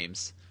Grocery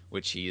Games,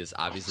 which he is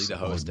obviously the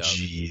host of.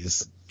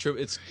 Jeez.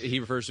 He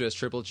refers to it as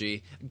Triple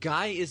G.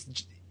 Guy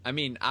is, I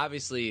mean,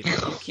 obviously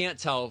you can't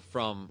tell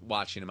from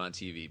watching him on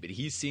TV, but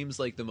he seems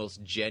like the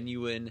most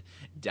genuine,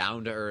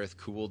 down-to-earth,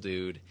 cool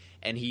dude.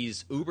 And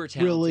he's uber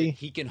talented. Really?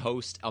 He can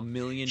host a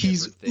million different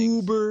things. He's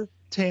uber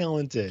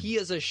talented. He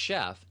is a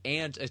chef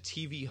and a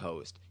TV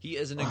host. He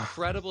is an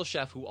incredible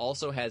chef who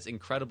also has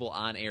incredible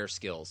on-air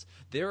skills.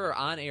 There are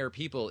on-air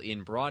people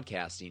in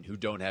broadcasting who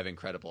don't have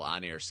incredible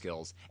on-air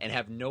skills and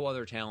have no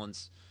other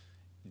talents.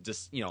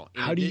 Just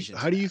how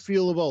do you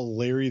feel about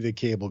Larry the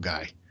Cable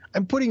Guy?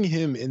 I'm putting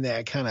him in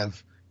that kind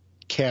of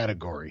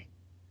category.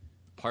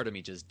 Part of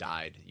me just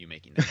died. You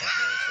making that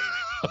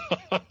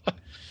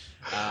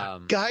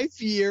comparison. Guy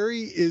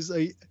Fieri is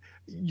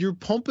you're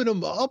pumping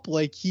him up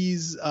like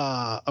he's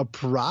a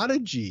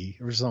prodigy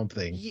or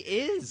something. He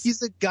is.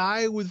 He's a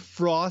guy with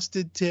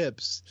frosted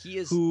tips. He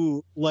is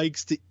who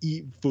likes to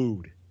eat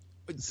food.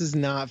 This is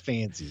not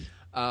fancy.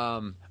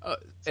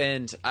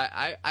 And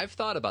I've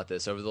thought about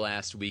this over the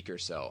last week or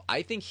so.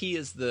 I think he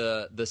is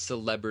the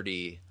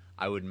celebrity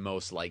I would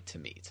most like to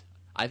meet.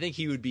 I think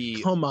he would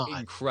be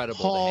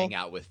incredible to hang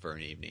out with for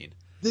an evening.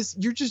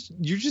 You're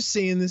just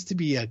saying this to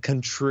be a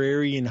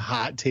contrarian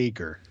hot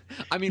taker.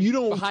 I mean, you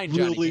don't behind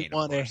really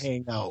want to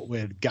hang out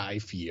with Guy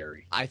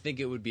Fieri. I think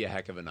it would be a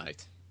heck of a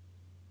night.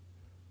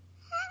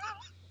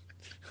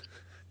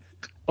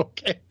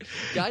 Okay,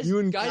 guys,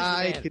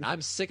 man.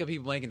 I'm sick of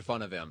people making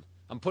fun of him.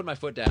 I'm putting my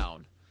foot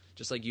down,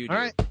 just like you do.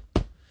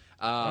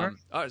 All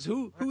right.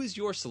 So who is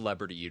your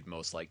celebrity you'd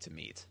most like to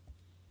meet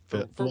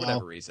for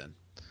whatever reason?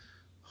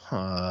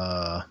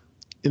 In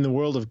the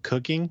world of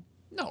cooking?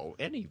 No,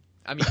 any.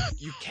 I mean,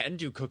 you can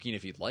do cooking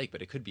if you'd like,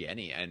 but it could be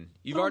any. And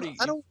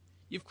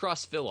you've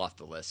crossed Phil off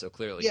the list, so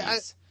clearly I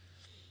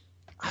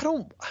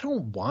don't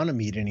want to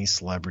meet any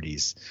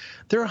celebrities.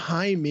 They're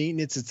high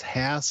maintenance. It's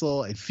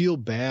hassle. I feel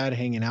bad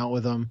hanging out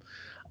with them.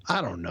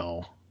 I don't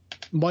know.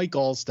 Mike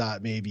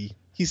Allstott, maybe.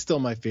 He's still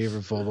my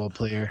favorite football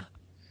player.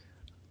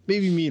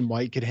 Maybe me and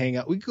Mike could hang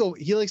out. We could go.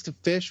 He likes to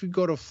fish. We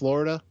go to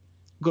Florida.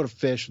 Go to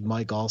fish with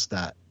Mike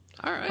Allstott.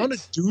 All right. I want to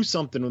do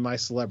something with my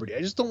celebrity.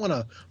 I just don't want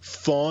to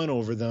fawn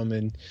over them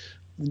and,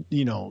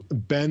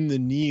 bend the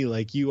knee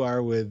like you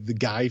are with the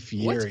Guy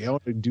Fieri. I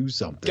want to do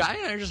something. Guy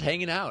and I are just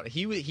hanging out.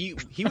 He would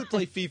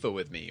play FIFA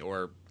with me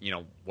or,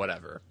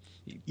 whatever.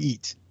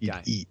 Eat.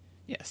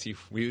 Yes,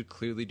 we would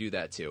clearly do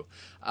that too.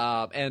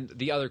 And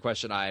the other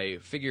question I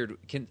figured,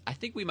 I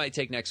think we might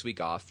take next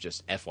week off,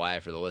 just FYI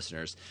for the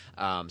listeners.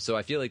 So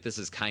I feel like this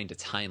is kind of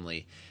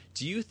timely.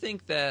 Do you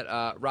think that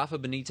Rafa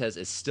Benitez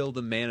is still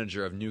the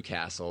manager of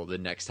Newcastle the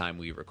next time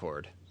we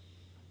record?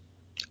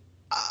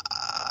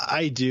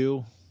 I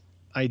do.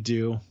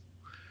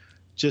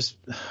 Just,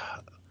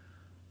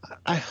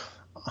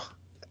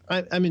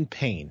 I'm in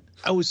pain.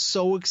 I was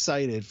so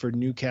excited for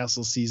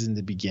Newcastle season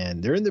to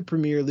begin. They're in the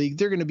Premier League.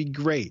 They're going to be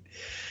great.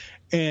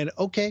 And,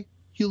 okay,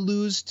 you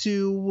lose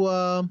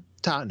to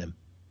Tottenham.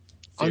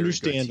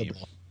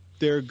 Understandable.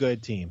 They're a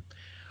good team.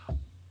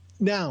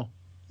 Now,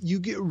 you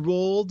get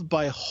rolled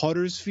by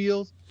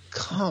Huddersfield.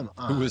 Come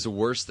on. Who was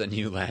worse than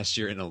you last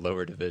year in a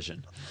lower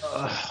division.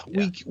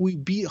 We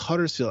beat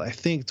Huddersfield, I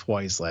think,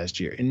 twice last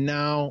year. And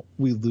now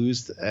we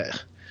lose.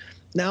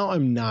 Now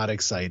I'm not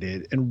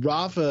excited. And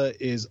Rafa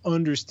is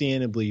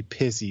understandably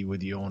pissy with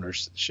the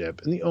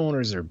ownership. And the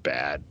owners are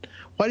bad.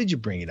 Why did you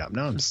bring it up?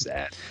 Now I'm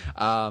sad.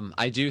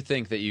 I do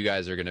think that you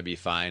guys are going to be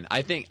fine.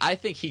 I think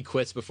he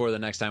quits before the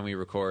next time we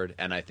record,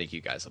 and I think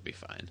you guys will be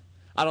fine.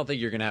 I don't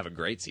think you're going to have a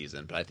great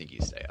season, but I think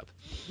you stay up.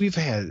 We've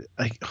had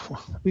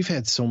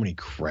so many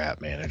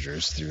crap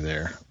managers through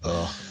there.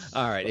 Ugh.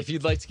 All right. If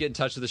you'd like to get in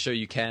touch with the show,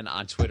 you can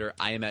on Twitter.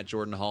 I am at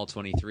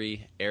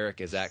JordanHall23.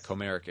 Eric is at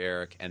Comeric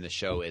Eric, and the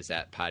show is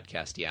at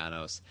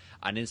Podcastellanos.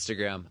 On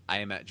Instagram, I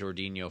am at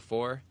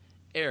Jordinho4.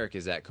 Eric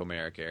is at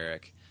Comeric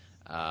Eric.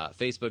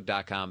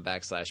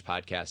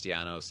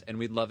 Facebook.com/Podcastellanos. And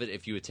we'd love it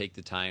if you would take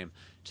the time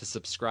to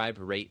subscribe,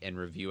 rate, and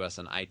review us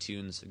on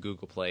iTunes,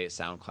 Google Play,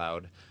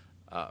 SoundCloud,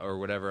 or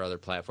whatever other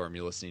platform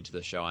you're listening to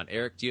the show on.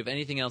 Eric, do you have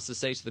anything else to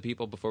say to the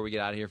people before we get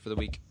out of here for the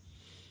week?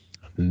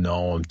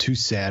 No, I'm too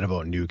sad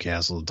about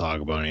Newcastle to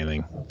talk about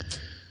anything.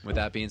 With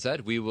that being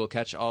said, we will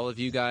catch all of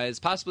you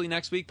guys possibly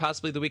next week,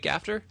 possibly the week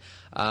after.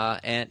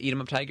 And eat 'em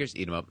up, Tigers.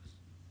 Eat 'em up.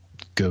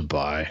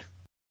 Goodbye.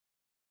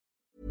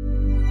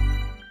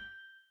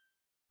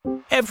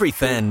 Every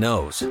fan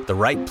knows the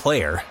right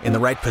player in the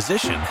right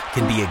position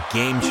can be a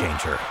game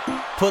changer.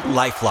 Put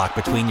LifeLock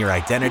between your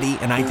identity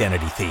and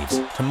identity thieves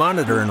to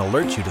monitor and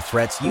alert you to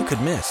threats you could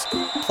miss.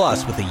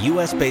 Plus, with a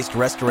U.S.-based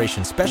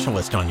restoration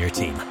specialist on your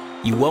team,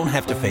 you won't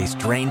have to face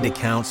drained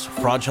accounts,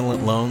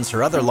 fraudulent loans,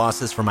 or other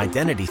losses from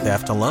identity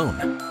theft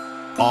alone.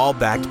 All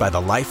backed by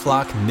the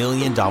LifeLock $1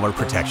 Million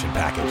Protection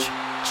Package.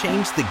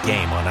 Change the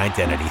game on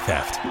identity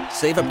theft.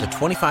 Save up to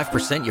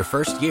 25% your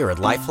first year at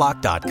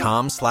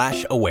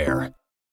LifeLock.com/aware.